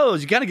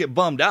plateaus, you kind of get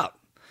bummed out.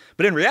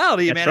 But in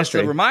reality, man, it's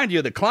to remind you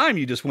of the climb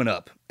you just went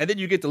up, and then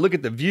you get to look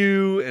at the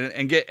view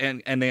and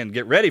then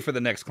get ready for the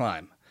next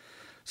climb.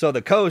 So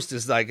the coast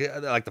is like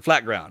the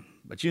flat ground,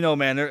 but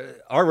man,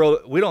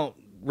 we don't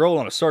roll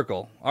on a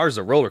circle. Ours is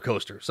a roller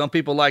coaster. Some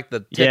people like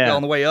the tip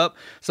on the way up.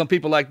 Some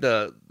people like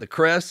the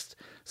crest.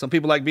 Some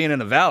people like being in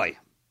the valley,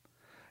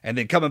 and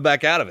then coming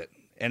back out of it.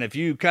 And if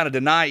you kind of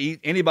deny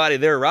anybody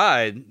their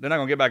ride, they're not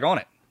going to get back on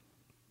it.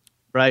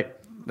 Right.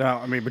 No,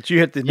 I mean, but you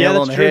hit the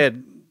nail on the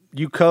head.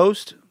 You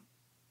coast.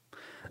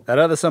 That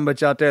other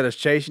sumbitch out there that's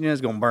chasing you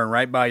is going to burn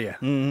right by you.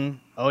 Mm-hmm.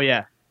 Oh,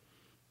 yeah.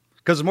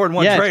 Because there's more than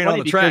one train on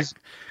the track.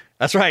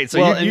 That's right.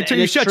 So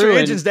you shut your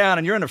engines down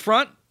and you're in the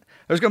front,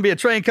 there's going to be a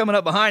train coming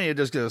up behind you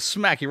just going to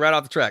smack you right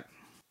off the track.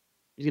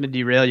 He's going to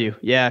derail you.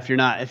 Yeah, if you're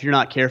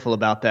not careful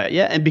about that.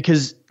 Yeah, and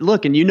because,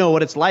 look, and you know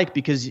what it's like,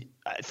 because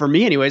for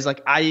me anyways,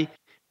 like I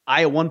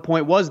at one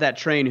point was that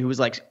train who was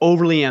like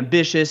overly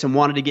ambitious and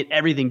wanted to get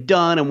everything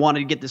done and wanted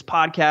to get this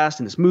podcast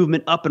and this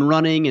movement up and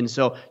running. And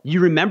so you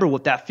remember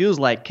what that feels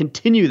like.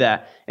 Continue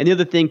that. And the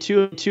other thing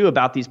too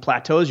about these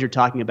plateaus you're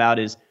talking about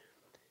is,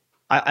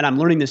 and I'm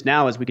learning this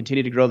now as we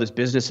continue to grow this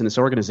business and this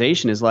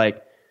organization, is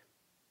like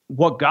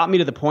what got me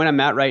to the point I'm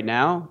at right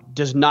now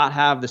does not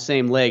have the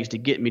same legs to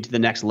get me to the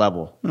next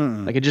level.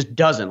 Like it just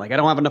doesn't. Like I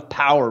don't have enough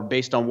power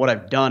based on what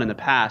I've done in the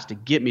past to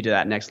get me to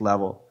that next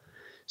level.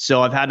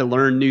 So I've had to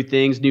learn new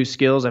things, new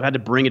skills. I've had to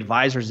bring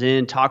advisors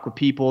in, talk with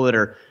people that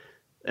are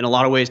in a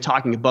lot of ways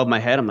talking above my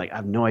head. I'm like, I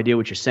have no idea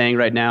what you're saying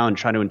right now, and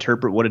trying to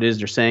interpret what it is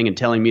they're saying and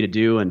telling me to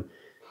do and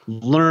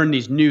learn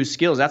these new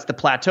skills. That's the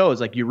plateau.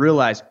 It's like you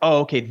realize,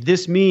 oh, okay,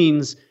 this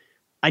means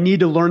I need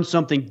to learn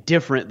something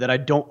different that I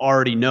don't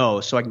already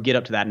know so I can get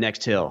up to that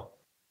next hill.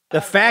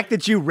 The fact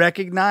that you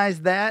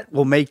recognize that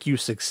will make you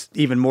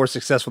even more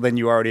successful than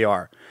you already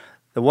are.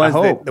 The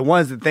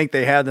ones that think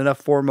they have enough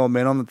forward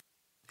momentum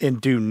and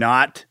do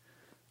not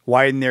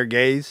widen their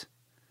gaze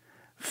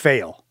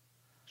fail.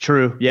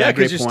 True. Yeah,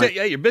 because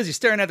you're busy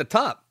staring at the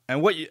top.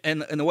 And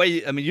the way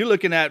you're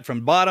looking at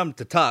from bottom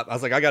to top. I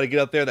was like, I got to get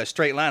up there that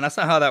straight line. That's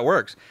not how that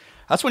works.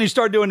 That's when you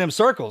start doing them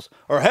circles.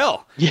 Or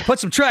hell, put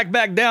some track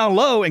back down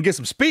low and get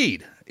some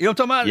speed. You know what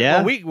I'm talking about?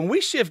 Yeah. When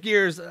we shift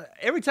gears,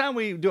 every time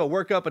we do a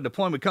workup and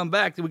deployment, we come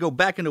back, we go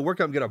back into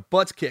workup and get our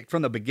butts kicked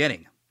from the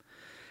beginning.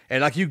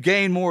 And like you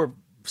gain more,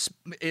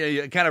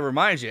 it kind of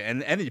reminds you.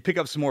 And then you pick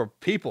up some more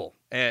people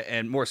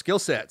and more skill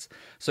sets.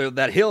 So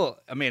that hill,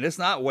 I mean, it's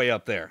not way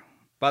up there.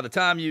 By the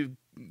time you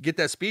get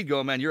that speed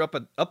going, man, you're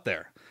up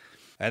there.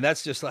 And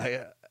that's just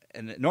like,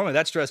 and normally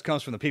that stress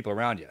comes from the people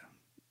around you.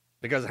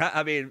 Because,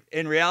 I mean,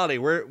 in reality,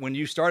 when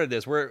you started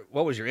this, what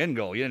was your end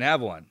goal? You didn't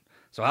have one.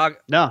 So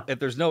if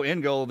there's no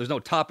end goal, there's no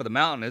top of the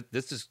mountain.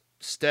 This is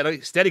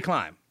steady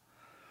climb.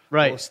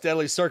 Right. We'll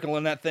steadily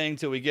circling that thing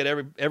till we get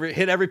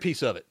hit every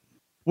piece of it.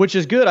 Which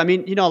is good. I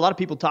mean, a lot of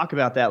people talk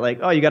about that, like,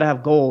 oh, you got to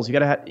have goals. I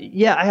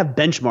have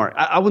benchmark.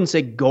 I wouldn't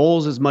say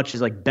goals as much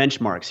as like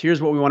benchmarks.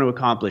 Here's what we want to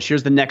accomplish.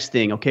 Here's the next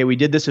thing. Okay, we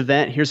did this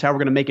event. Here's how we're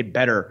going to make it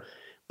better.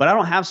 But I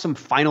don't have some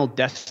final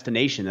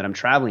destination that I'm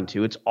traveling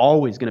to. It's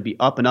always going to be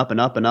up and up and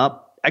up and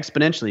up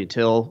exponentially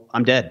until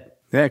I'm dead.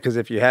 Yeah, because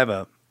if you have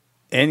a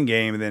end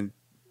game, then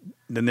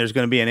there's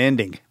going to be an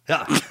ending.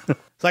 Yeah.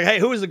 It's like, hey,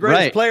 who was the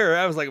greatest player?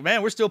 I was like,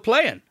 man, we're still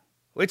playing.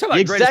 We talk about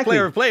the greatest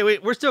player ever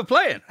played. We're still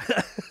playing.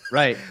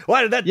 Right.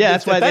 Why did that? Yeah,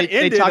 that's why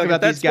they talk about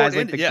these guys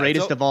like the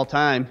greatest of all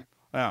time.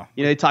 Wow.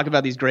 They talk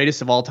about these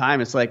greatest of all time.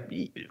 It's like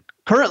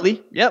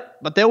currently, yep,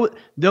 but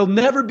there'll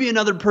never be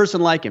another person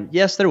like him.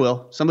 Yes, there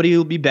will. Somebody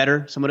who'll be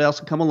better. Somebody else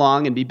will come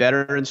along and be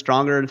better and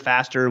stronger and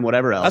faster and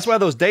whatever else. That's why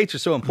those dates are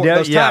so important.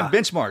 Those time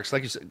benchmarks,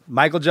 like you said.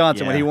 Michael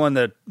Johnson, when he won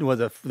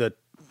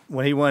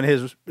when he won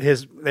his,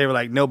 they were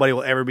like, nobody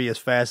will ever be as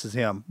fast as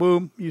him.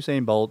 Boom,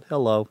 Usain Bolt.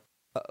 Hello.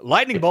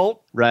 Lightning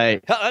bolt.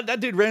 Right.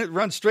 That dude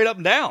runs straight up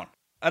and down.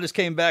 I just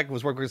came back and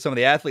was working with some of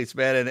the athletes,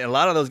 man, and a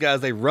lot of those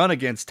guys, they run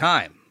against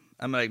time.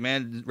 I'm like,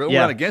 man,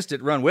 run against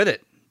it, run with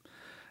it.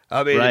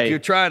 I mean, if you're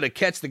trying to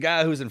catch the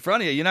guy who's in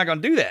front of you, you're not going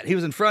to do that. He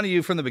was in front of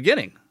you from the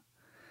beginning.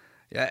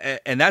 Yeah,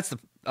 and that's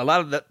a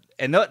lot of that,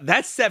 and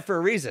that's set for a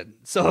reason.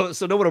 So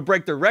no one will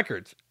break their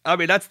records. I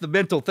mean, that's the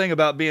mental thing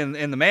about being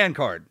in the man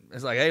card.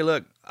 It's like, hey,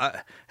 look,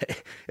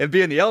 and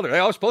being the elder,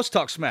 I was supposed to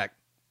talk smack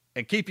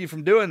and keep you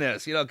from doing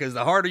this, because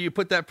the harder you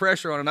put that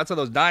pressure on them, that's how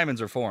those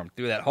diamonds are formed,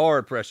 through that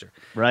hard pressure.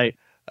 Right.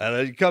 And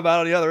then you come out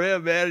on the other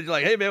end, man, and you're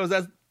like, hey, man, was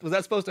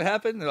that supposed to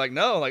happen? They're like,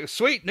 no. Like,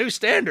 sweet, new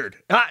standard.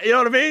 You know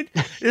what I mean?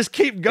 Just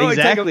keep going.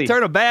 Exactly.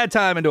 Turn a bad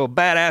time into a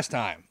badass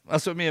time.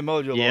 That's what me and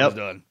Mojo have always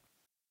done.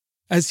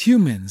 As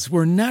humans,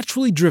 we're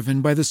naturally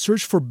driven by the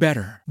search for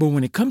better. But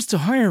when it comes to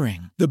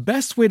hiring, the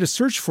best way to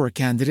search for a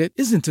candidate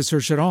isn't to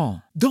search at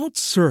all. Don't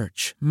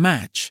search,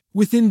 match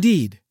with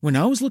Indeed. When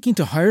I was looking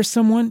to hire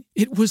someone,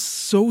 it was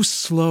so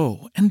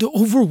slow and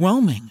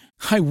overwhelming.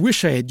 I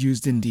wish I had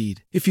used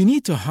Indeed. If you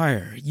need to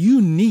hire,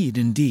 you need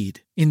Indeed.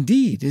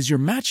 Indeed is your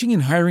matching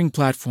and hiring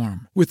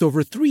platform with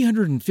over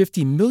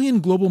 350 million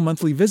global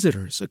monthly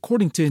visitors,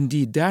 according to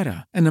Indeed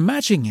data, and a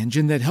matching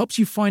engine that helps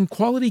you find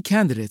quality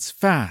candidates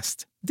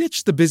fast.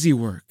 Ditch the busy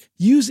work.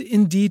 Use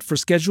Indeed for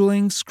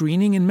scheduling,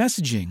 screening, and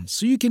messaging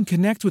so you can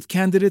connect with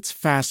candidates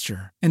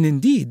faster. And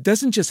Indeed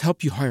doesn't just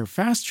help you hire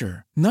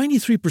faster.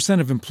 93%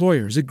 of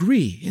employers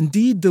agree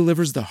Indeed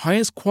delivers the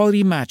highest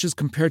quality matches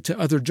compared to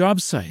other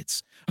job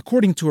sites,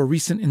 according to a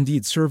recent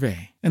Indeed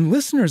survey. And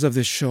listeners of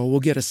this show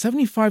will get a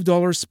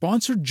 $75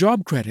 sponsored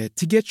job credit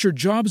to get your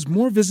jobs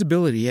more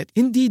visibility at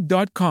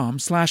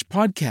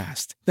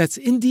Indeed.com/podcast. That's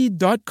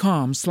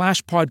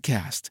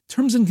Indeed.com/podcast.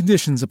 Terms and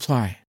conditions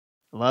apply.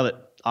 Love it.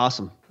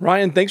 Awesome.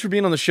 Ryan, thanks for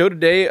being on the show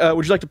today.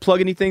 Would you like to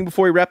plug anything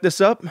before we wrap this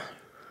up?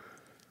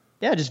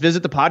 Yeah, just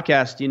visit the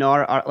podcast.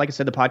 Our, like I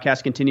said, the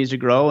podcast continues to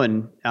grow,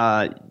 and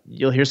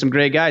you'll hear some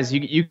great guys.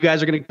 You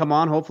guys are going to come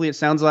on, hopefully, it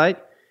sounds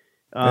like.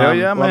 Hell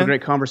yeah, we'll have man. a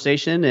great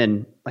conversation.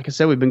 And like I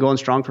said, we've been going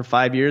strong for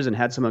 5 years and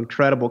had some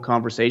incredible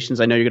conversations.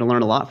 I know you're going to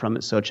learn a lot from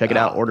it. So check it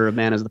out. Order of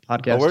Man is the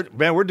podcast.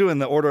 We're doing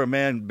the Order of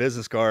Man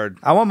business card.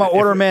 I want my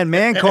Order of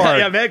Man card.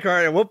 Yeah, man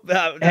card.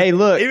 And hey,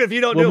 look, even if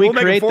you don't when do it, we we'll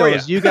make create it for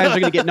those, you. you guys are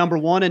going to get number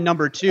 1 and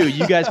number 2.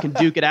 You guys can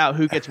duke it out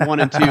who gets 1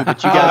 and 2.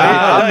 But you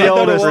guys I'm the get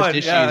oldest. first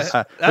issues.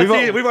 Yeah.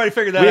 We've already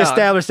figured that out. We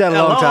established that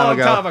a long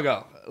time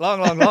ago.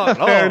 Long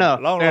Fair enough.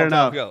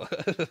 time ago.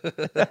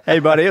 Hey,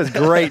 buddy, it was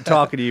great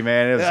talking to you,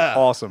 man. It was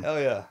awesome. Hell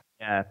yeah.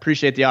 Yeah,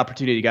 appreciate the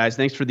opportunity, guys.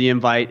 Thanks for the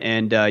invite.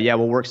 And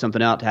we'll work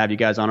something out to have you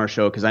guys on our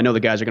show because I know the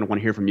guys are going to want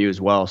to hear from you as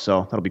well.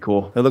 So that'll be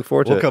cool. I look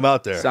forward to it. We'll come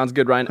out there. Sounds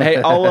good, Ryan. Hey,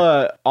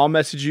 I'll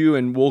message you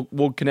and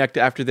we'll connect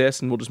after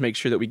this and we'll just make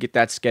sure that we get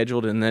that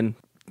scheduled and then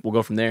we'll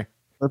go from there.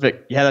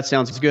 Perfect. Yeah, that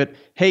sounds good.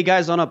 Hey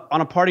guys, on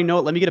a party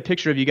note, let me get a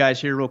picture of you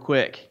guys here real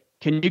quick.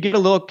 Can you two get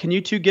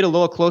a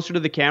little closer to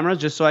the cameras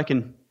just so I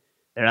can?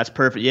 There, that's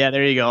perfect. Yeah,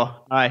 there you go.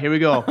 All right, here we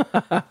go.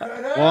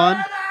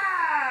 1,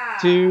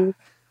 2,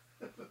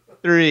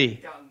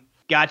 3.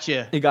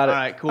 Gotcha. You got it. All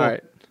right, cool. All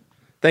right.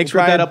 Thanks, Put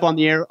Ryan. that up on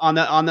the air on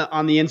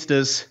the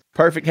Instas.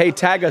 Perfect. Hey,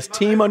 tag us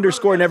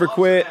team_never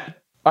quit.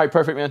 All right,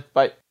 perfect, man.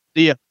 Bye.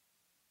 See ya.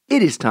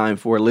 It is time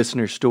for a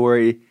listener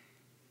story.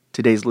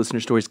 Today's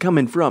listener story is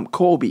coming from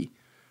Colby.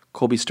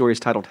 Colby's story is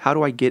titled, How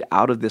Do I Get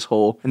Out of This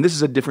Hole? And this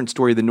is a different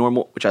story than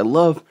normal, which I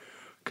love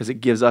because it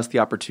gives us the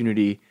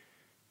opportunity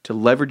to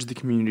leverage the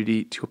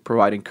community to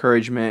provide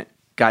encouragement,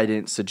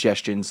 guidance,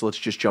 suggestions. Let's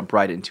just jump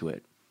right into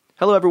it.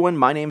 Hello, everyone.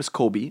 My name is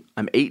Colby.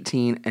 I'm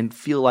 18 and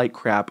feel like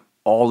crap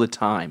all the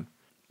time.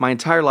 My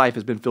entire life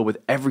has been filled with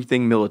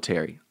everything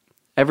military.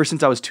 Ever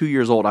since I was 2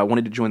 years old, I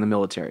wanted to join the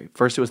military.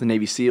 First it was the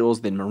Navy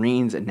SEALs, then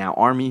Marines, and now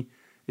Army.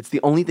 It's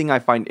the only thing I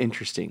find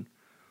interesting.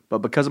 But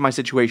because of my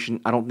situation,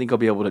 I don't think I'll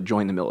be able to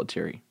join the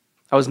military.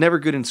 I was never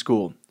good in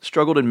school,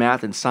 struggled in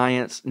math and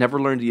science,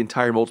 never learned the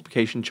entire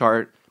multiplication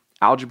chart,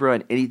 algebra,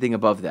 and anything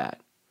above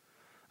that.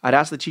 I'd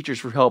ask the teachers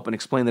for help and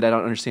explain that I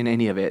don't understand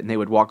any of it, and they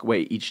would walk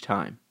away each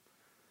time.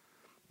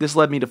 This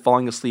led me to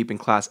falling asleep in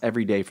class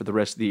every day for the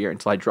rest of the year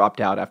until I dropped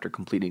out after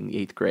completing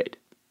the 8th grade.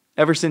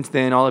 Ever since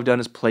then, all I've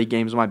done is play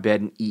games on my bed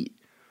and eat.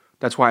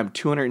 That's why I'm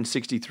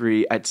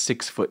 263 at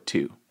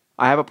 6'2".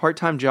 I have a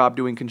part-time job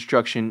doing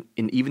construction,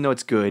 and even though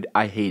it's good,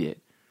 I hate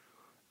it.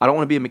 I don't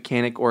want to be a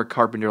mechanic or a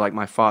carpenter like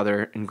my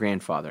father and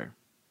grandfather.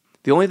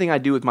 The only thing I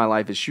do with my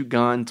life is shoot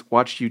guns,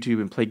 watch YouTube,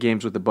 and play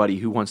games with a buddy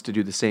who wants to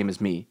do the same as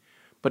me,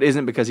 but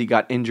isn't because he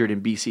got injured in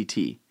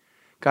BCT.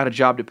 Got a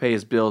job to pay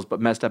his bills, but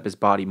messed up his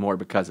body more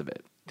because of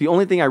it. The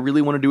only thing I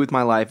really want to do with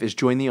my life is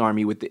join the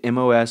Army with the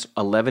MOS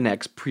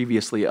 11X,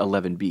 previously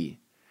 11B.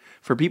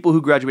 For people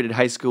who graduated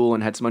high school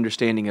and had some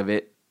understanding of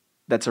it,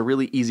 that's a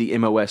really easy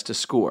MOS to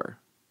score.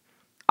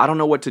 I don't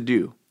know what to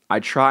do. I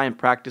try and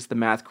practice the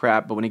math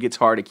crap, but when it gets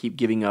hard, I keep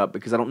giving up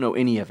because I don't know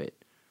any of it.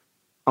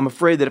 I'm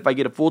afraid that if I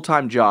get a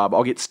full-time job,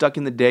 I'll get stuck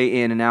in the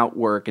day in and out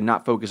work and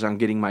not focus on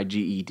getting my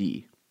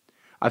GED.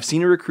 I've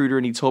seen a recruiter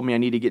and he told me I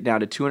need to get down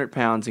to 200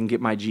 pounds and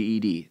get my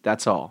GED.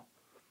 That's all.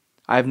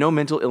 I have no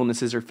mental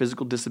illnesses or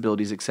physical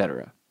disabilities,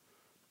 etc.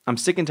 I'm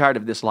sick and tired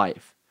of this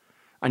life.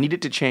 I need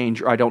it to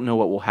change or I don't know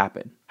what will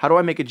happen. How do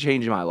I make a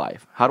change in my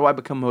life? How do I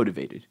become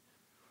motivated?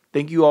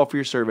 Thank you all for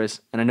your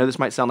service, and I know this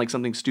might sound like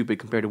something stupid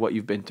compared to what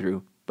you've been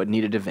through, but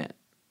needed a vent.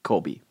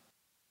 Colby.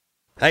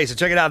 Hey, so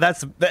check it out.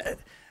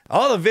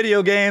 All the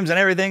video games and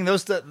everything,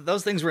 those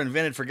things were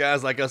invented for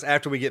guys like us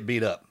after we get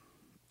beat up.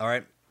 All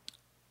right?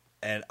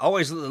 And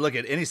always look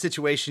at any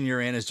situation you're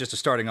in as just a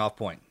starting off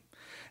point.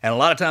 And a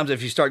lot of times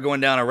if you start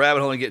going down a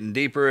rabbit hole and getting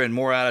deeper and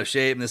more out of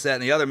shape and this, that,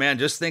 and the other, man,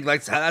 just think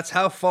like that's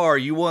how far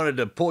you wanted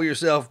to pull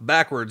yourself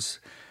backwards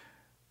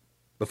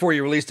before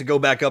you release to go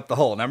back up the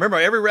hole. Now remember,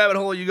 every rabbit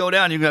hole you go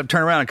down, you're going to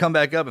turn around and come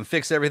back up and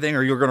fix everything,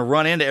 or you're going to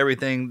run into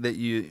everything that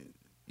you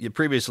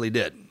previously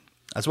did.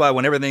 That's why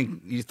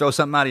when you throw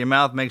something out of your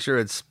mouth, make sure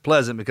it's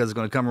pleasant because it's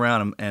going to come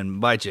around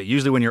and bite you.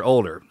 Usually when you're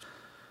older.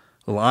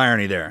 A little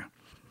irony there.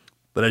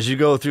 But as you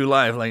go through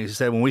life, like you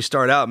said, when we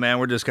start out, man,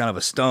 we're just kind of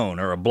a stone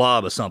or a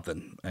blob of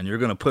something. And you're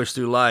going to push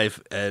through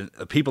life, and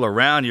people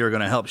around you are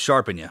going to help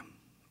sharpen you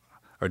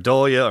or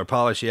dull you or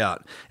polish you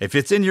out. If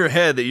it's in your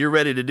head that you're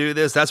ready to do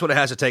this, that's what it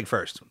has to take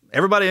first.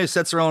 Everybody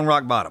sets their own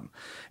rock bottom.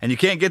 And you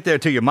can't get there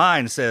till your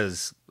mind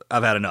says,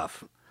 I've had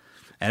enough.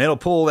 And it'll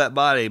pull that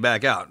body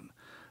back out.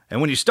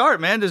 And when you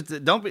start, man,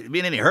 just don't be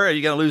in any hurry.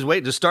 You got to lose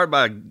weight. Just start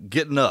by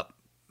getting up.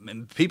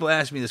 And people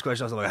ask me this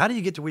question. I was like, how do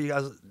you get to where you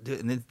guys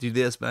do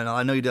this? Man,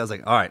 I know you do. I was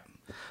like, all right,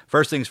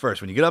 first things first.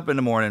 When you get up in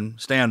the morning,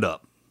 stand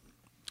up.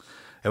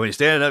 And when you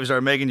stand up, you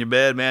start making your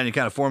bed, man, you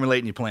kind of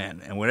formulating your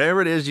plan. And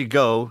wherever it is you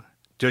go,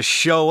 just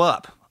show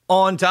up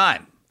on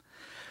time.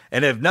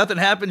 And if nothing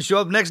happens, show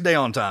up next day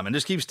on time. And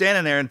just keep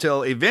standing there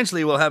until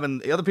eventually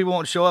the other people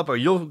won't show up, or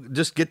you'll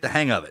just get the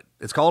hang of it.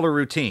 It's called a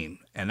routine.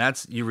 And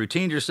that's, you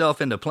routined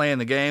yourself into playing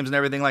the games and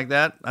everything like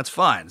that. That's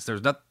fine.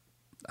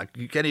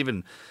 You can't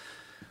even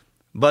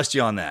bust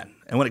you on that.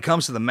 And when it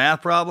comes to the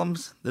math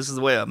problems, this is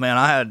the way, man,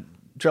 I had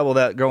trouble with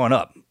that growing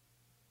up.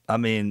 I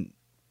mean,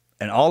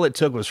 and all it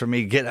took was for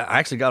me I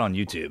actually got on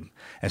YouTube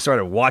and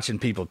started watching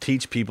people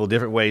teach people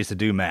different ways to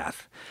do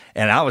math.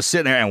 And I was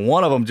sitting there, and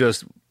one of them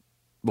just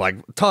like,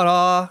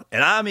 ta-da.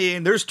 And I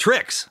mean, there's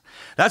tricks.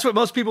 That's what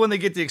most people, when they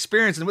get the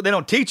experience, and they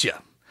don't teach you.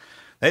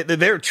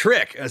 Their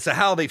trick as to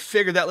how they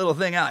figured that little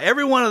thing out.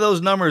 Every one of those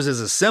numbers is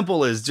as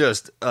simple as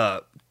just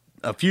a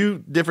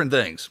few different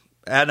things.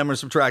 Add number,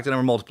 subtract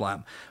number, multiply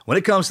them. When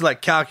it comes to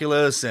like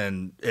calculus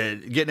and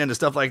getting into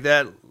stuff like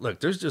that, look,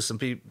 there's just some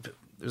people.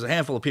 There's a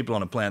handful of people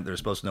on the planet that are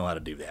supposed to know how to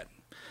do that.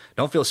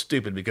 Don't feel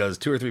stupid because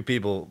 2 or 3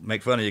 people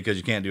make fun of you because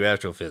you can't do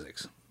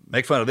astrophysics.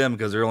 Make fun of them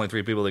because there are only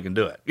 3 people that can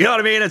do it. You know what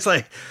I mean? It's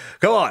like,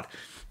 come on.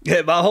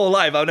 My whole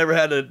life, I've never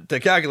had to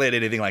calculate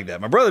anything like that.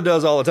 My brother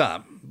does all the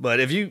time. But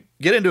if you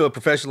get into a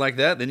profession like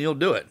that, then you'll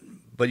do it.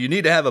 But you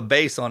need to have a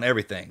base on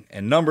everything.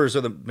 And numbers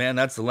are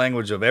that's the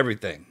language of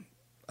everything.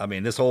 I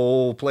mean, this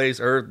whole place,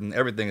 Earth, and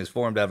everything is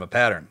formed out of a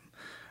pattern.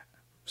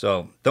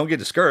 So don't get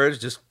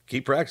discouraged. Just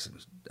keep practicing.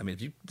 I mean,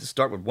 if you just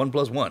start with 1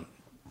 + 1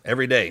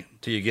 every day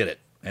till you get it,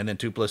 and then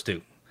 2 +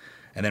 2,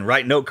 and then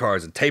write note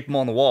cards and tape them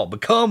on the wall.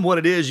 Become what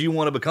it is you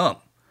want to become.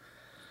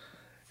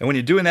 And when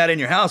you're doing that in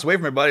your house, away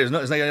from everybody,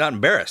 you're not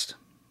embarrassed.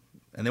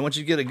 And then once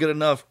you get a good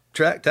enough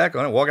tack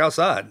on it, walk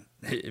outside.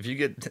 If you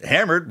get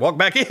hammered, walk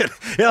back in.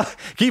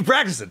 Keep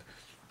practicing.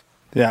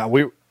 Yeah,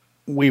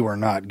 we were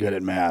not good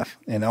at math,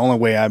 and the only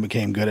way I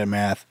became good at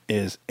math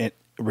is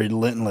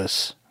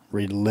relentless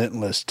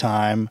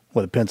time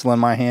with a pencil in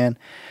my hand,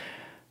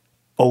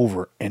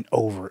 over and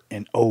over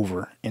and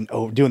over and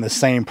over, doing the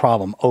same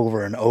problem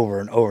over and over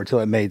and over until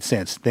it made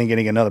sense. Then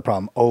getting another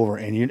problem over,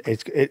 and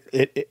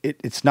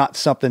it's not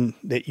something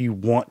that you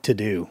want to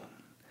do,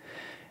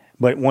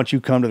 but once you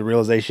come to the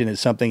realization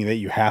it's something that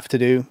you have to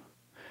do,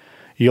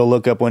 you'll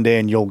look up one day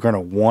and you're going to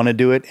want to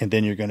do it, and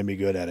then you're going to be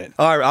good at it.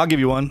 All right, I'll give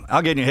you one.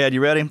 I'll get in your head.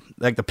 You ready?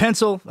 Like the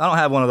pencil, I don't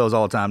have one of those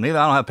all the time. Neither.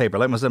 I don't have paper.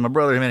 Like I said, my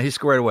brother, man, he's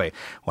squared away.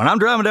 When I'm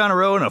driving down the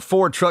road and a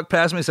Ford truck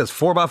passes me, it says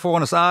 4x4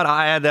 on the side,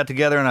 I add that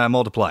together and I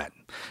multiply it.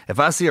 If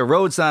I see a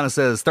road sign that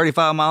says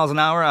 35 miles an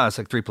hour, I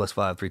say 3 +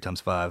 5, 3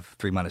 × 5,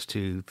 3 -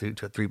 2,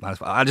 3 -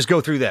 5. I just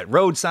go through that.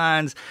 Road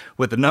signs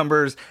with the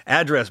numbers,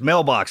 address,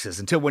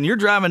 mailboxes, until when you're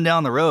driving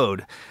down the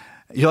road,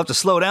 you'll have to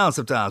slow down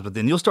sometimes, but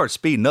then you'll start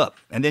speeding up.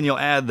 And then you'll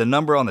add the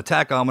number on the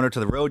tachometer to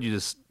the road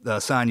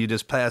sign you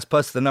just passed,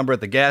 plus the number at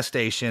the gas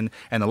station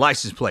and the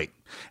license plate.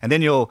 And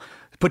then you'll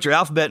put your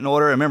alphabet in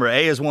order. Remember,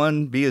 A is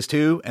 1, B is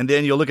 2. And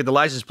then you'll look at the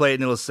license plate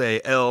and it'll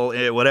say L,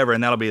 whatever.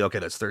 And that'll be, okay,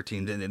 that's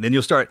 13. And then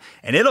you'll start.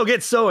 And it'll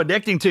get so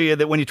addicting to you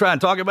that when you try and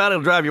talk about it,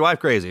 it'll drive your wife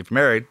crazy. If you're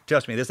married,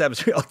 trust me, this happens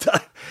to me all the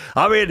time.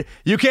 I mean,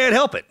 you can't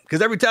help it.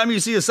 Because every time you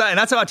see a sign, and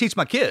that's how I teach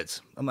my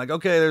kids. I'm like,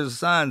 okay, there's a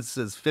sign that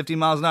says 15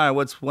 miles an hour.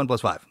 What's 1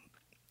 + 5?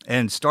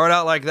 And start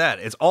out like that.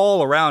 It's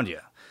all around you.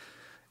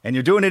 And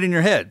you're doing it in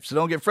your head. So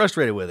don't get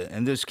frustrated with it.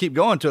 And just keep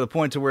going to the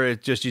point to where you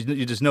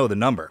just know the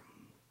number.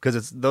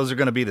 Because those are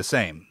going to be the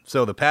same.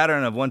 So the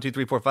pattern of 1, 2,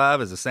 3, 4,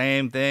 5 is the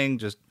same thing,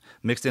 just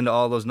mixed into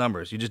all those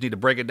numbers. You just need to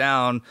break it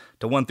down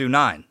to 1 through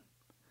 9.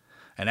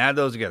 And add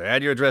those together.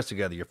 Add your address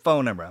together, your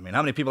phone number. I mean,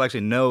 how many people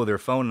actually know their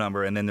phone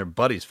number and then their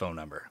buddy's phone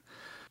number?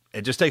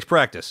 It just takes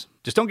practice.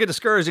 Just don't get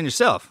discouraged in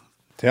yourself.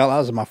 Hell, I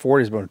was in my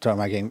 40s by the time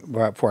I came,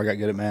 right before I got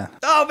good at math.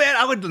 Oh, man,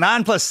 I would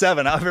 9 +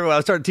 7. I remember when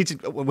I started teaching,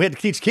 we had to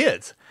teach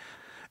kids.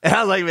 And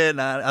I was like,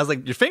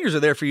 man, your fingers are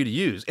there for you to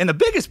use. And the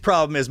biggest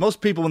problem is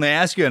most people, when they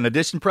ask you an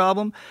addition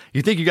problem,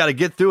 you think you got to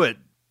get through it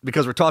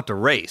because we're taught to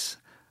race.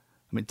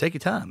 I mean, take your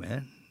time,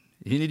 man.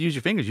 You need to use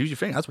your fingers. Use your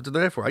fingers. That's what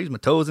they're there for. I use my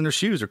toes in their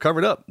shoes. They're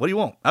covered up. What do you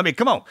want? I mean,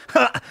 come on.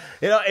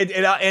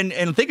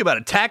 And think about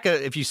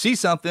it. If you see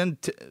something,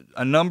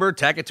 a number,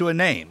 tack it to a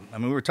name. I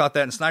mean, we were taught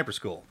that in sniper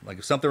school. Like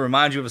if something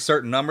reminds you of a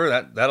certain number,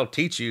 that'll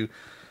teach you.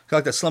 It's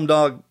like that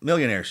Slumdog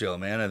Millionaire show,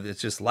 man. It's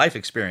just life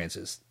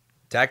experiences.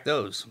 Tack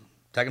those.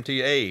 Tack them to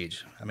your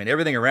age. I mean,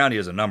 everything around you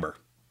is a number.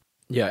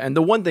 Yeah, and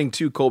the one thing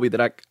too, Colby,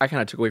 that I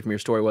kind of took away from your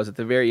story was at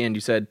the very end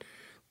you said,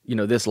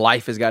 this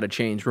life has got to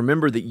change.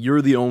 Remember that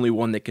you're the only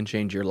one that can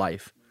change your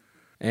life.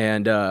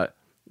 And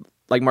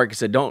like Marcus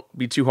said, don't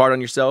be too hard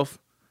on yourself.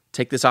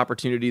 Take this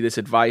opportunity, this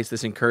advice,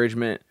 this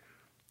encouragement,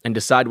 and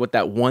decide what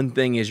that one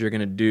thing is you're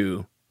going to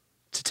do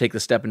to take the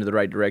step into the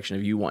right direction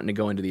of you wanting to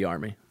go into the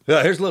Army.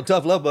 Yeah, here's a little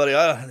tough love, buddy.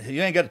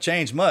 You ain't got to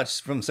change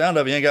much. From the sound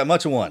of it, you ain't got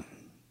much of one.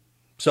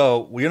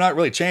 So you're not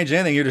really changing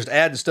anything. You're just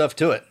adding stuff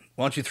to it.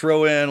 Why don't you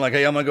throw in like,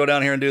 hey, I'm going to go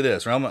down here and do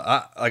this. Or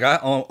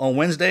on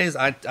Wednesdays,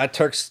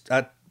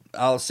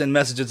 I'll send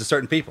messages to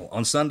certain people.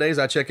 On Sundays,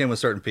 I check in with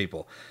certain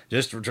people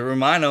just to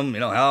remind them,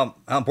 how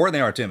important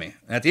they are to me.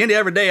 And at the end of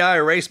every day, I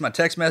erase my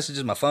text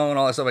messages, my phone,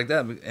 all that stuff like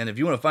that. And if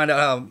you want to find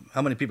out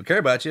how many people care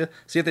about you,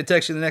 see if they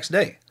text you the next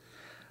day.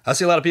 I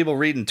see a lot of people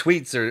reading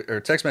tweets or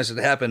text messages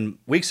that happened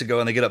weeks ago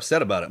and they get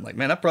upset about it. I'm like,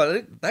 man,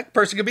 that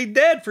person could be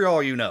dead for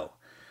all you know.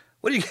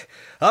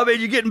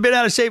 You're getting bent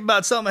out of shape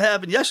about something that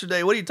happened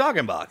yesterday. What are you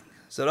talking about?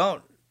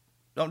 So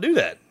don't do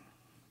that.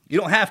 You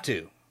don't have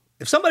to.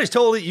 If somebody's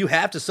told you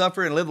have to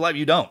suffer and live life,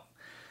 you don't.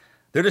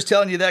 They're just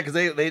telling you that because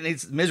they need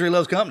misery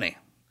loves company.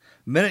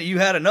 The minute you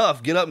had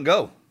enough, get up and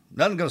go.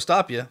 Nothing's going to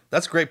stop you.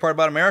 That's a great part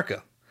about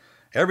America.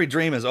 Every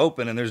dream is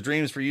open, and there's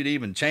dreams for you to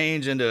even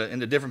change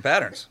into different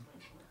patterns.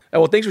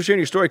 Well, thanks for sharing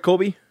your story,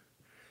 Colby.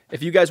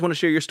 If you guys want to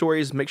share your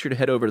stories, make sure to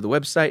head over to the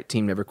website,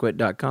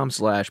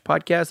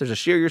 teamneverquit.com/podcast. There's a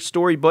share your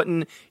story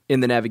button in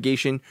the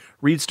navigation.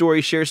 Read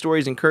stories, share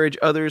stories, encourage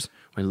others.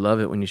 We love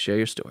it when you share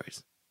your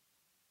stories.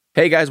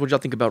 Hey guys, what'd y'all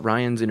think about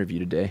Ryan's interview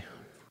today?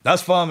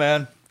 That's fun,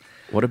 man.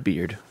 What a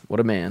beard. What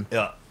a man.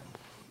 Yeah.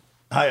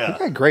 He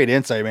got great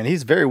insight, man.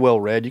 He's very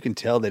well read. You can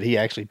tell that he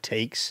actually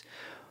takes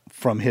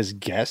from his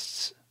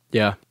guests.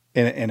 Yeah.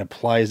 And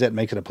applies that,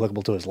 makes it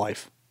applicable to his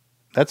life.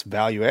 That's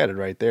value added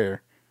right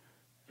there.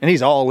 And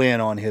he's all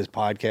in on his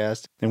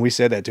podcast. And we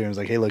said that to him. It's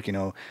like, hey, look,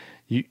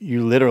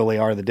 you literally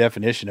are the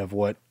definition of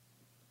what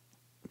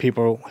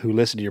people who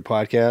listen to your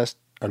podcast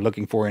are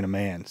looking for in a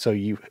man. So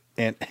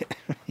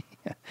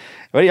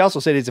but he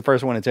also said he's the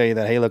first one to tell you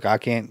that, hey, look, I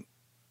don't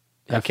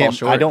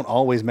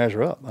always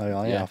measure up.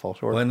 I fall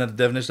short. Well, isn't that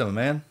the definition of a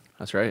man?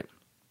 That's right.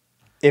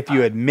 If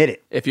you admit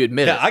it.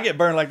 Yeah, I get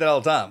burned like that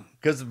all the time.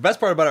 Because the best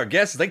part about our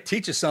guests is they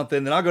teach us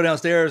something, then I'll go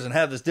downstairs and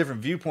have this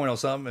different viewpoint on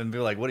something and be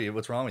like,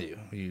 what's wrong with you?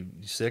 Are you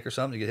sick or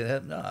something? You get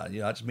hit? Nah,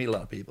 I just meet a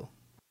lot of people.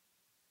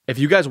 If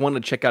you guys want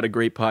to check out a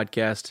great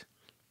podcast,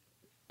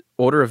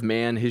 Order of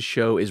Man, his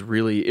show it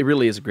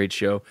really is a great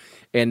show.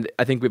 And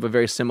I think we have a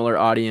very similar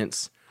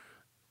audience.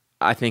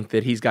 I think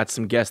that he's got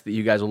some guests that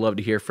you guys will love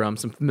to hear from.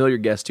 Some familiar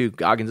guests too.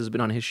 Goggins has been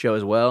on his show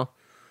as well.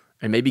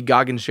 And maybe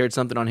Goggins shared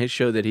something on his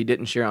show that he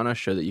didn't share on our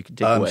show that you could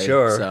take away. I'm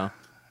sure. So.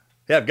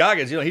 Yeah,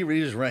 Goggins,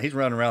 he's running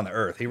around the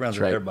earth. He runs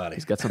with everybody.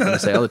 He's got something to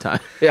say all the time.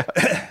 Yeah.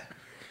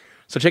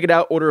 So check it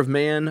out, Order of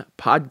Man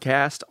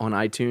podcast on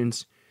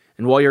iTunes.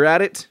 And while you're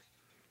at it,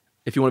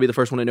 if you want to be the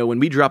first one to know when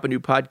we drop a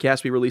new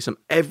podcast, we release them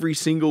every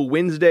single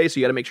Wednesday. So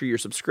you got to make sure you're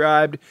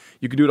subscribed.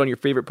 You can do it on your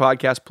favorite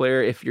podcast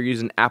player. If you're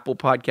using Apple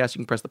Podcasts, you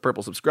can press the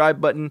purple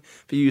subscribe button.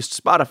 If you use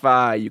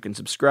Spotify, you can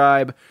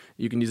subscribe.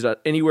 You can use it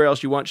anywhere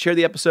else you want. Share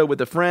the episode with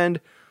a friend.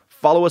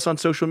 Follow us on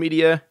social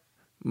media.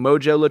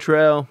 Mojo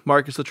Luttrell,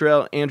 Marcus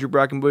Luttrell, Andrew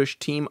Brockenbush,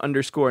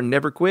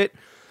 team_neverquit.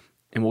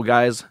 And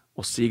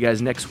we'll see you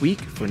guys next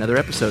week for another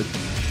episode.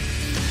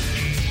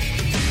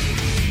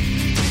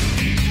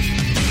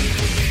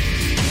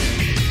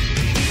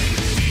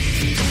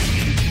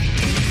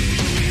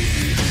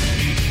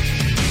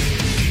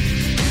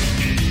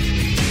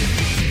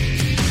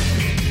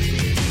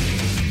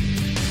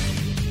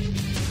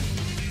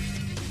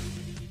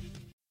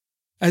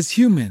 As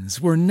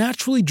humans, we're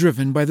naturally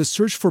driven by the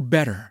search for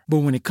better.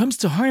 But when it comes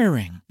to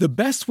hiring, the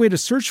best way to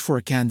search for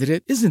a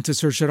candidate isn't to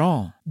search at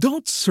all.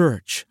 Don't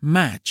search,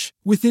 match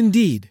with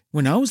Indeed.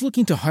 When I was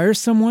looking to hire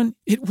someone,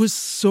 it was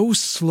so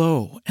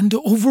slow and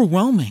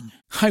overwhelming.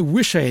 I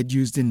wish I had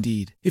used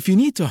Indeed. If you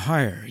need to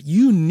hire,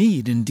 you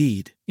need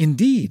Indeed.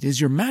 Indeed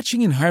is your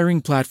matching and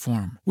hiring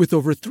platform with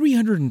over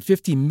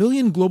 350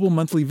 million global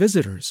monthly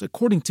visitors,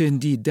 according to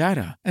Indeed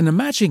data, and a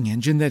matching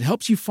engine that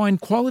helps you find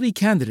quality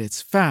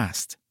candidates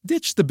fast.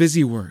 Ditch the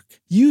busy work.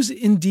 Use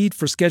Indeed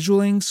for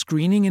scheduling,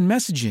 screening, and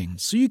messaging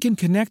so you can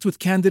connect with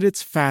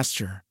candidates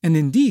faster. And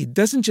Indeed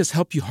doesn't just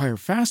help you hire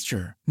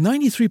faster.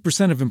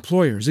 93% of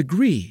employers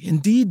agree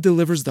Indeed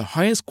delivers the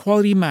highest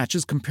quality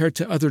matches compared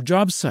to other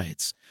job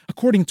sites,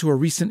 according to a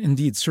recent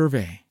Indeed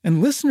survey.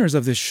 And listeners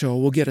of this show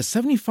will get a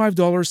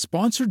 $75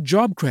 sponsored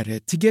job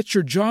credit to get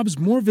your jobs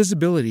more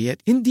visibility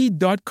at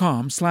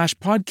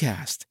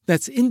Indeed.com/podcast.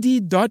 That's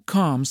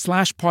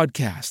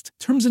Indeed.com/podcast.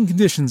 Terms and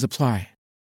conditions apply.